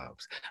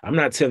jobs. I'm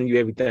not telling you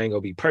everything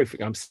gonna be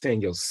perfect. I'm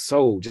saying your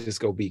soul just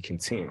gonna be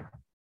content.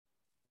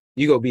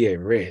 You gonna be at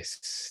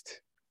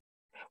rest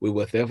with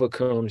whatever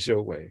comes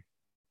your way.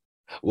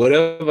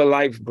 Whatever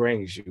life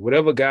brings you,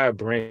 whatever God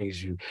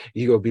brings you,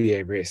 you gonna be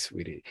at rest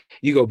with it.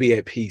 You gonna be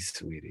at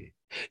peace with it.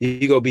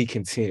 You gonna be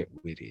content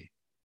with it.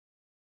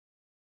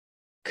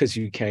 Because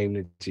you came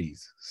to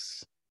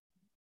Jesus.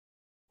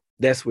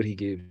 That's what he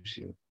gives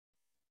you.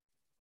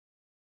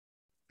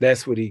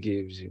 That's what he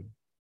gives you.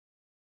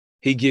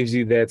 He gives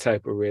you that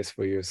type of rest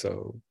for your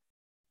soul.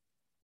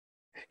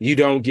 You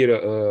don't get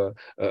a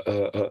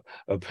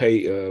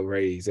pay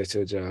raise at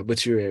your job,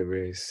 but you're at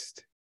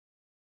rest.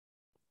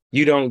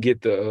 You don't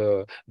get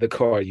the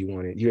car you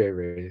wanted. You're at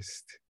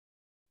rest.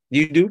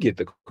 You do get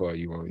the car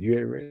you want. You're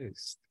at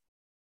rest.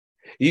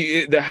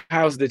 The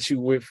house that you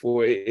went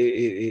for,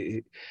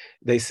 they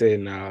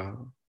said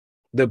no.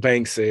 The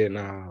bank said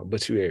no,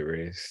 but you at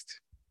rest.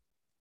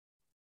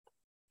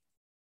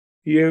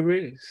 You're at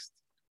rest.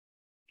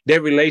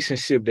 That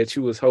relationship that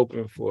you was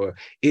hoping for,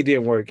 it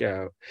didn't work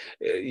out.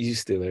 You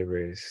still at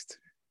rest.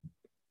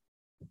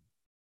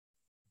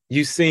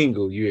 You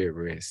single, you at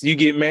rest. You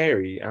get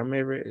married, I'm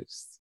at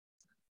rest.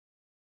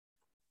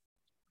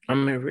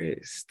 I'm at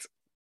rest.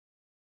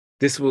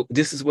 This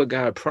is what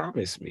God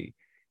promised me.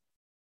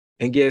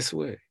 And guess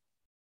what?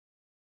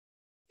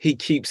 He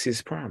keeps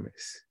his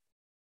promise.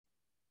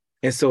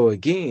 And so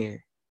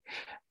again,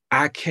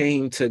 I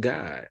came to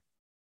God.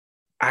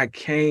 I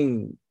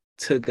came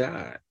to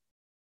God.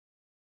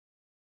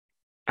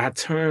 I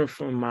turned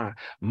from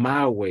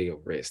my way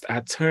of rest. I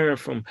turned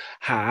from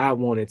how I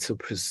wanted to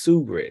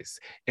pursue rest.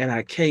 And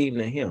I came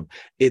to him.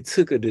 It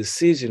took a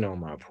decision on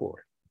my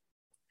part.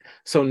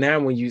 So now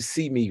when you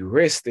see me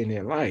resting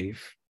in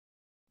life,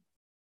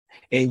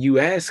 and you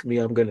ask me,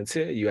 I'm going to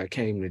tell you I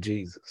came to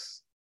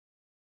Jesus.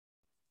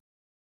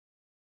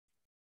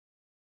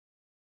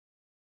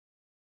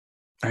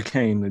 I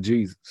came to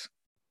Jesus.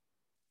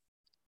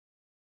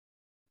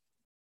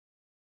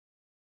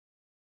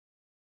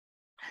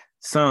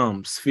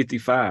 Psalms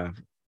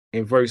 55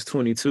 in verse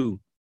 22.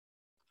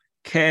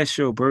 Cast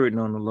your burden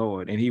on the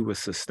Lord and he will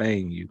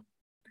sustain you.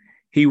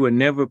 He will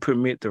never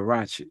permit the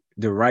righteous,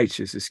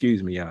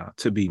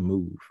 to be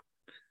moved.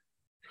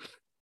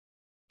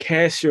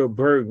 Cast your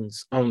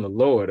burdens on the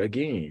Lord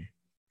again.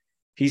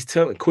 He's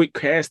telling, quit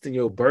casting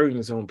your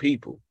burdens on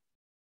people.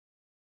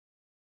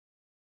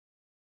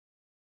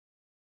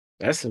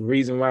 That's the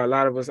reason why a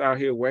lot of us out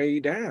here way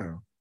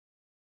down.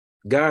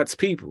 God's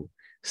people.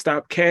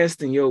 Stop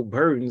casting your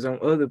burdens on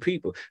other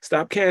people.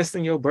 Stop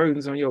casting your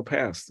burdens on your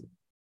pastor.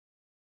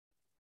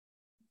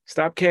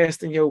 Stop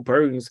casting your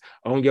burdens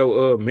on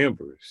your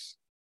members.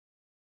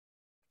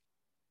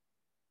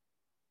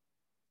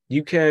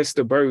 You cast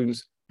the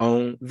burdens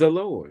on the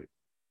Lord.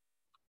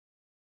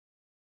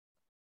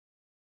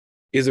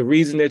 Is a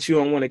reason that you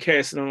don't want to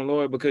cast it on the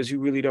Lord because you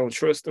really don't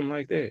trust him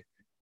like that?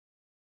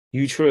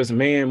 You trust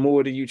man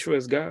more than you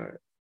trust God?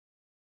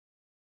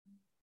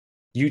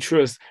 You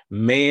trust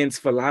man's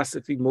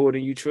philosophy more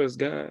than you trust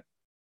God?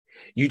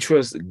 You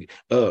trust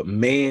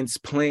man's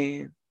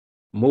plan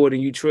more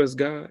than you trust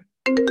God?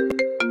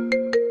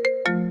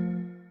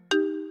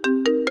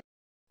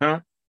 Huh?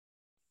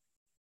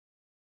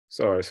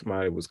 Sorry,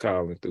 somebody was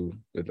calling through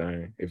the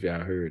thing, if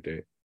y'all heard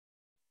that.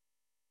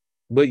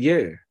 But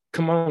yeah,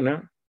 come on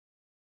now.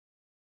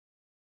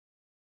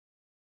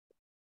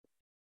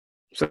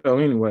 So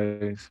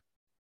anyways,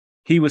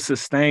 he will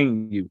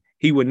sustain you.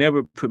 He will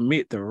never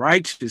permit the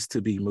righteous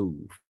to be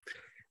moved.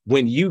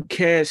 When you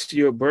cast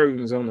your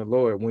burdens on the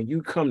Lord, when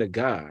you come to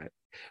God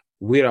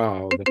with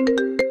all,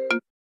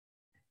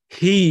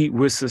 he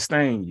will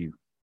sustain you.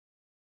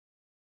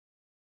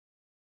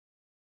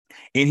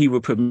 And he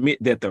will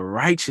permit that the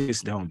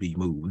righteous don't be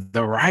moved.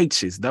 The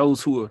righteous,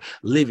 those who are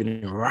living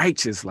in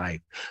righteous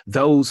life,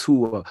 those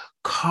who are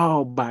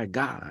called by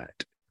God,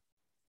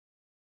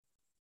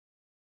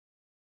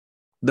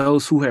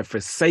 those who have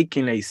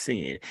forsaken a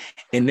sin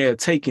and they're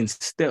taking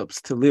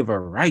steps to live a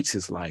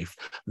righteous life,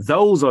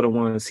 those are the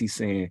ones he's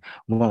saying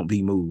won't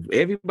be moved.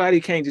 Everybody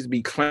can't just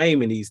be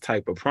claiming these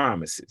type of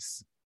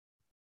promises.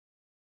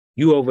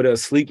 You over there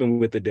sleeping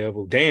with the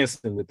devil,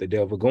 dancing with the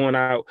devil, going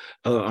out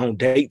on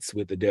dates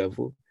with the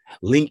devil,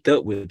 linked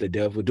up with the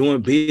devil,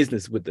 doing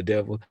business with the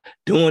devil,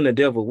 doing the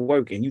devil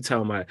work, and you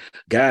talking about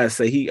God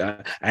say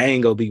I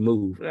ain't gonna be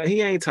moved.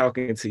 He ain't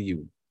talking to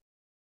you.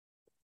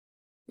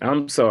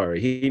 I'm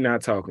sorry, he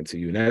not talking to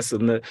you. And that's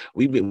enough.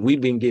 We've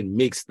been getting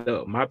mixed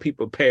up. My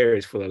people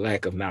perish for the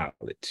lack of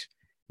knowledge,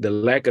 the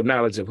lack of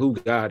knowledge of who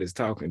God is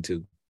talking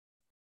to.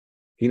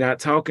 He's not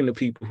talking to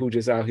people who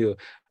just out here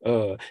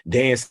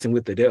dancing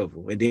with the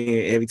devil. And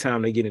then every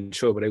time they get in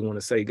trouble, they want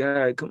to say,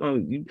 God, come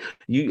on,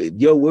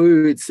 your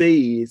word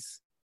says.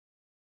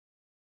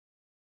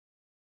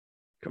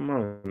 Come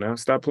on now,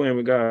 stop playing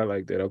with God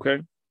like that,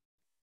 okay?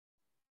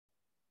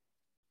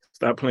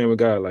 Stop playing with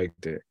God like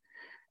that.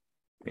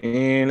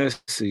 And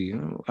let's see.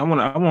 I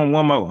want one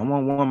more. I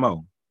want one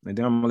more. And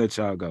then I'm gonna let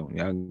y'all go.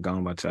 Y'all go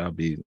about y'all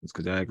business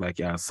because y'all act like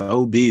y'all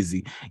so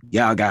busy.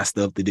 Y'all got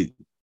stuff to do.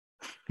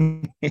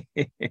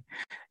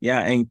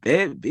 Y'all ain't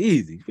that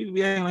busy. People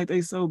be acting like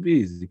they so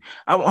busy.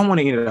 I want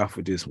to end it off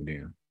with this one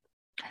then.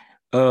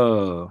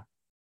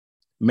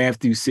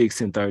 Matthew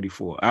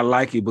 6:34. I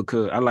like it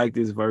because I like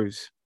this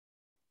verse.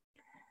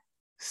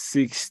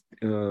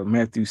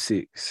 Matthew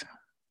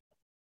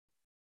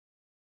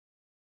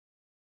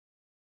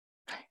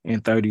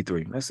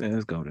 6:33. Let's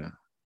go there.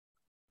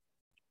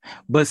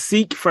 But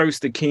seek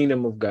first the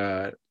kingdom of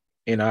God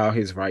and all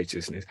his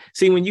righteousness.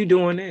 See, when you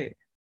doing that,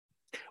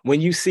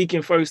 when you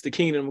seeking first the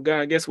kingdom of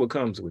God, guess what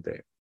comes with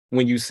that?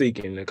 When you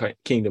seeking the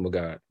kingdom of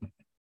God?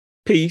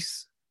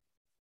 Peace.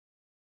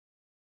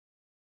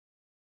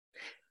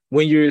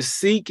 When you're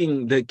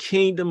seeking the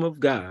kingdom of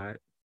God,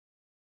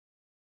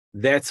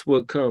 that's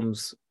what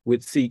comes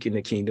with seeking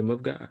the kingdom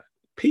of God.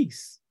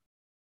 Peace.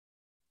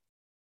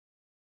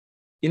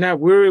 You're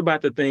not worried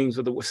about the things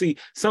of the world. See,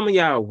 some of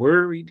y'all are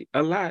worried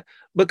a lot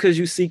because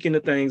you're seeking the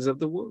things of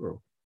the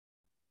world.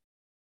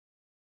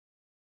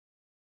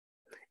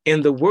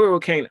 And the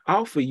world can't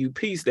offer you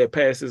peace that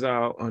passes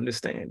all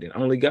understanding.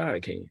 Only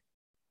God can.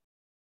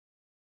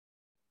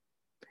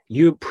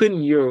 You're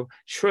putting your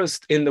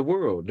trust in the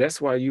world. That's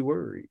why you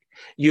worry.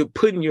 You're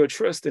putting your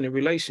trust in a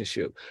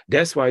relationship.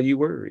 That's why you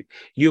worry.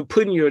 You're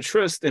putting your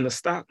trust in the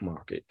stock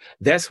market.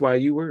 That's why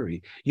you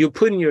worry. You're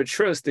putting your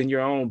trust in your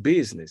own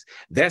business.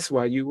 That's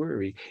why you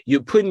worry.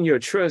 You're putting your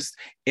trust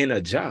in a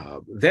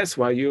job. That's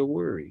why you're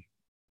worried.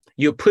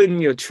 You're putting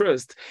your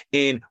trust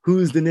in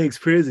who's the next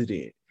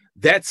president.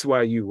 That's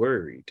why you're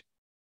worried.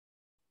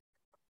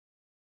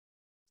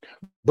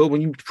 But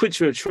when you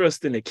put your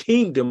trust in the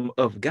kingdom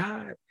of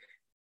God,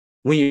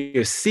 when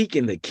you're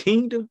seeking the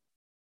kingdom,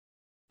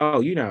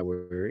 oh, you're not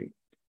worried.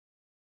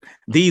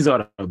 These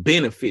are the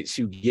benefits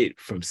you get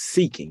from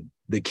seeking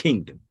the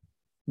kingdom,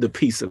 the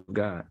peace of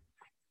God.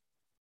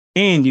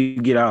 And you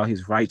get all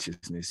his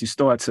righteousness. You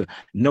start to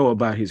know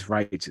about his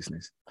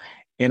righteousness.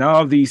 And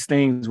all these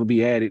things will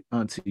be added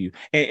unto you.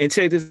 And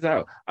check this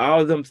out.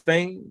 All of them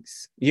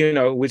things,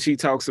 which he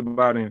talks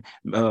about in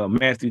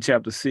Matthew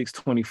chapter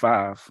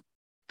 6:25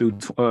 through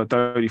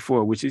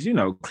 34, which is,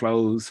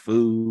 clothes,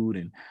 food,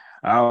 and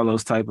all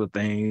those type of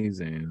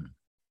things, and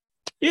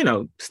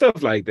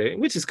stuff like that,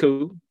 which is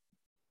cool.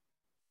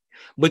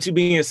 But you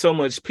be in so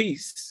much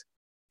peace.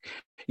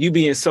 You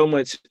be in so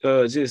much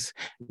just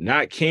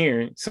not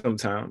caring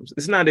sometimes.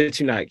 It's not that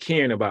you're not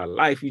caring about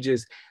life. You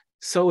just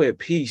so at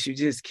peace. You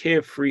just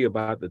carefree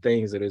about the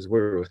things of this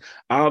world.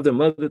 All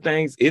them other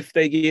things, if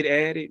they get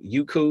added,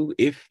 you cool.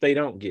 If they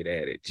don't get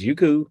added, you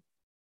cool.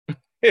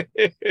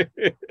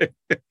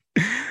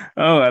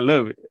 Oh, I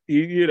love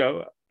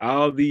it.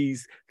 All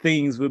these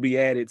things will be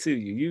added to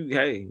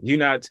you. You're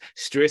not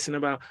stressing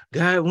about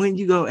God, when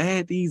you go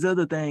add these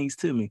other things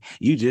to me.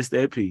 You just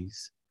at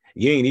peace.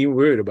 You ain't even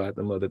worried about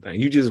them other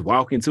things. You just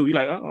walk into it, you're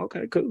like, oh,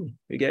 okay, cool.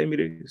 He gave me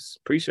this.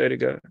 Appreciate it,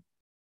 God.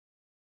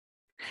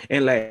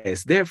 And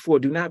last, therefore,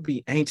 do not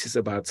be anxious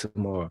about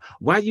tomorrow.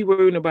 Why are you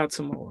worrying about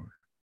tomorrow?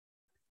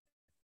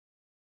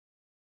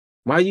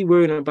 Why are you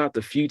worrying about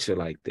the future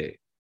like that?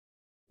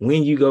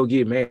 When you go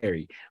get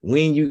married,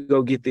 when you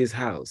go get this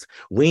house,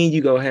 when you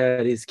go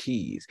have these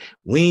kids,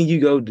 when you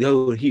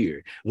go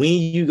here, when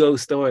you go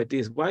start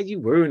this, why are you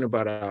worrying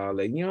about all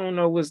that? You don't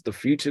know what's the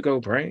future go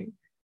bring.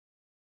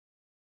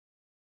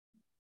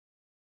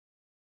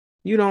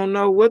 You don't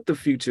know what the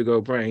future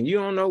go bring. You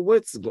don't know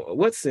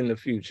what's in the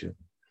future.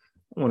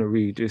 I want to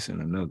read this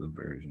in another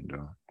version,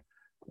 though.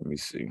 Let me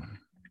see.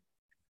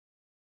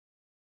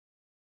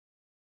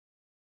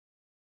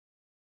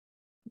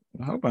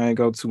 I hope I ain't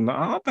go too long.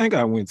 I don't think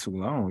I went too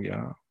long,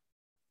 y'all.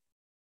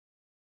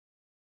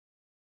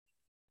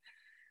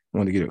 I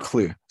want to get it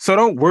clear. So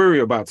don't worry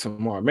about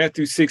tomorrow.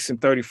 Matthew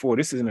 6:34.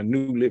 This is in a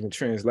New Living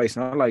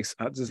Translation.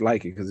 I just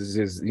like it because it's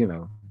just,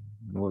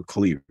 more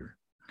clear.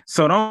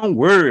 So don't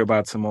worry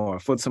about tomorrow.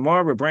 For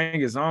tomorrow will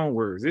bring its own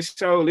words. This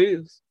show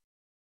is.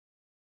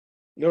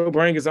 It'll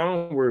bring its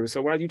own words.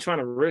 So why are you trying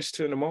to rush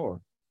to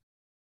tomorrow?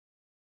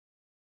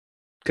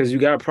 Because you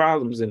got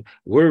problems and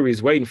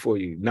worries waiting for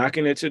you,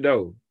 knocking at your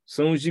door. As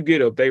soon as you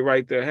get up, they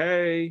right there,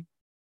 hey,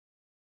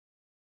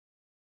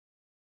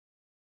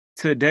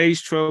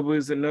 today's trouble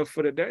is enough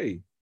for the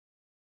day.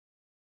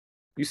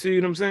 You see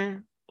what I'm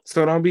saying?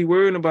 So don't be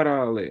worrying about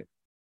all that.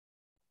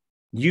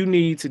 You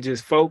need to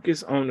just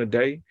focus on the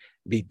day,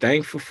 be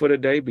thankful for the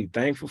day, be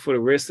thankful for the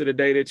rest of the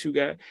day that you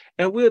got,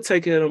 and we'll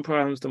take care of them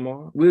problems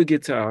tomorrow. We'll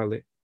get to all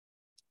that.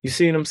 You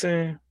see what I'm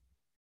saying?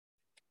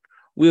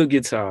 We'll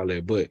get to all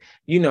that. But,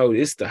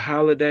 it's the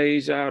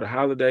holidays, y'all. The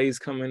holidays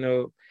coming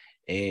up.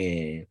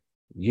 And,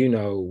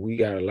 we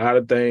got a lot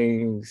of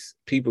things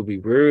people be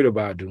worried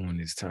about doing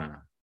this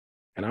time.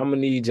 And I'm going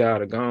to need y'all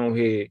to go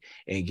ahead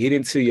and get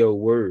into your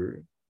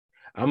word.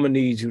 I'm going to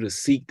need you to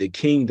seek the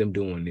kingdom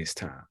during this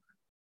time.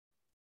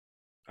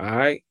 All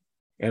right?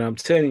 And I'm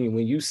telling you,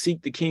 when you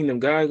seek the kingdom,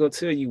 God going to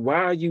tell you,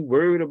 why are you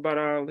worried about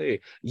all that?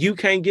 You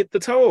can't get the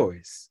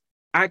toys.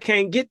 I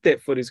can't get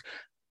that for this.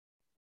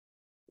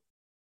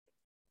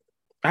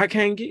 I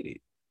can't get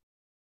it.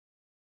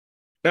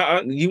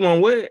 You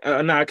want what?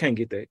 No, I can't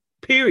get that.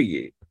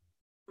 Period.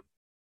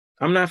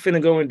 I'm not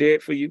finna go in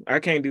debt for you. I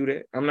can't do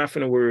that. I'm not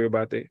finna worry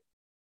about that.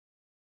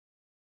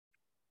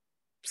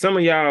 Some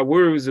of y'all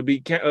worries will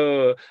be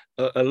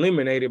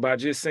eliminated by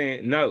just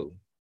saying no.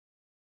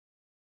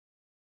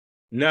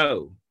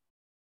 No.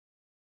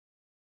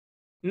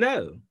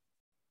 No.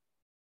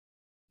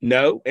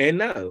 No and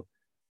no.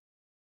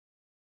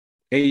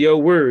 And your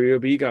worry will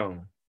be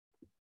gone.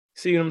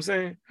 See what I'm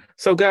saying?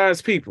 So,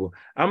 God's people,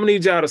 I'm going to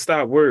need y'all to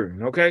stop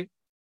worrying, okay?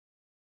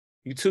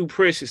 You're too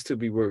precious to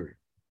be worried.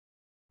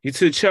 You're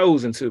too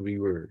chosen to be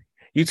worried.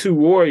 You're too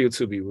royal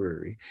to be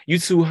worried. You're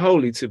too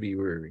holy to be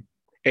worried.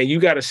 And you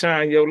got to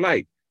shine your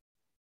light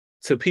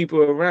to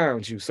people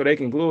around you so they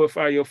can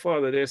glorify your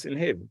Father that's in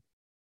heaven.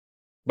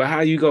 But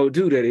how you go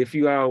do that if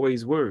you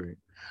always worried?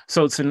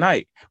 So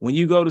tonight, when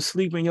you go to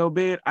sleep in your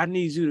bed, I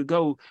need you to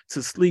go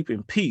to sleep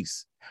in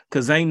peace,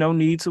 because ain't no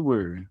need to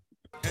worry.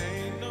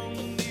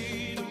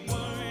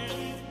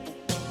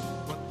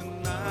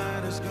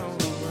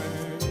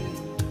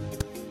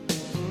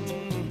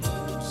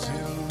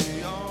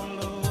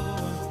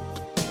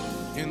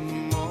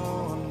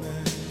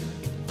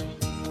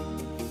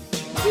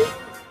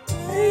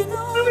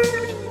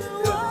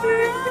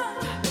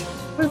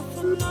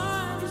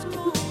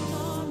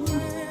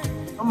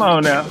 Come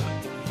on now.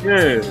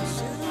 Yeah.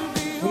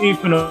 We ain't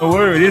finna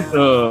worry this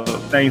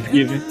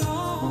Thanksgiving.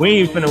 We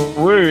ain't finna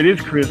worry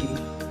this Christmas.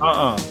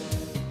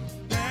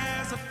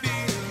 There's a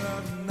fear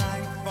of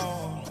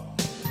nightfall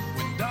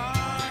when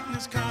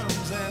darkness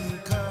comes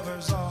and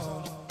covers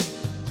all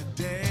the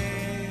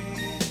day.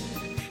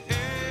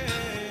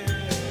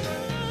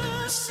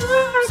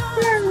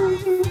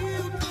 Sometimes we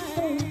feel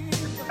pain.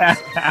 There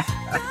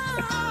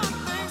are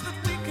things that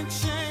we can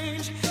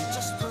change.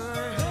 Just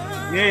pray.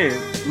 Yeah,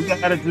 we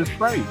gotta just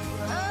pray.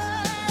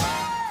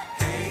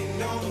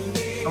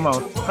 Come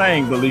on,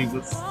 sing,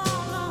 believers.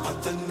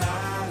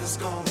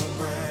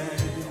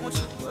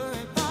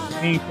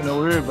 We ain't finna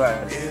worry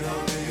about it.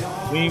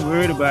 We ain't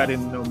worried about it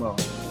no more.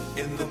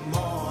 In the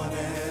morning,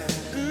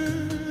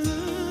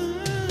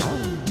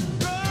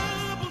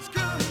 troubles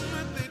come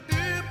and they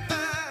dip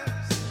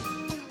past.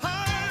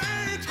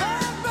 Heartaches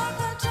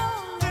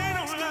they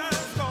don't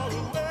last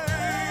always.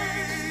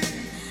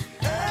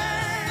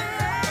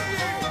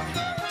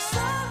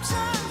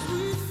 Sometimes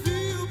we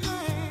feel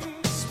pain.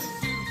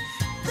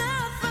 There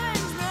are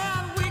things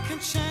that we can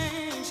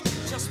change.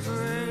 Just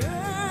pray.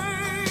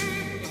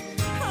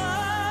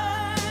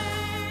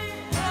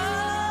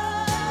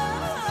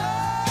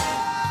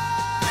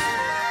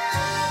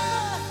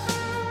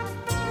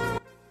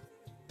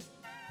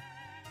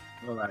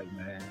 All right,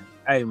 man.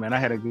 Hey, man, I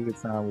had a good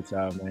time with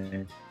y'all,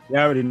 man. You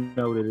already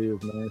know what it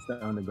is, man. It's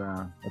the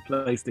underground, a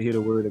place to hear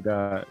the word of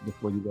God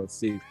before you go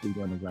 6 feet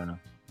underground.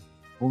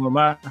 Who am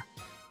I?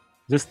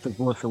 Just the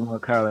voice of one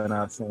calling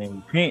out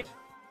saying, repent,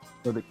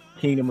 for the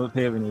kingdom of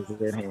heaven is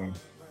at hand.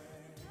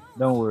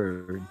 Don't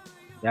worry.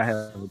 Y'all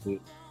have a good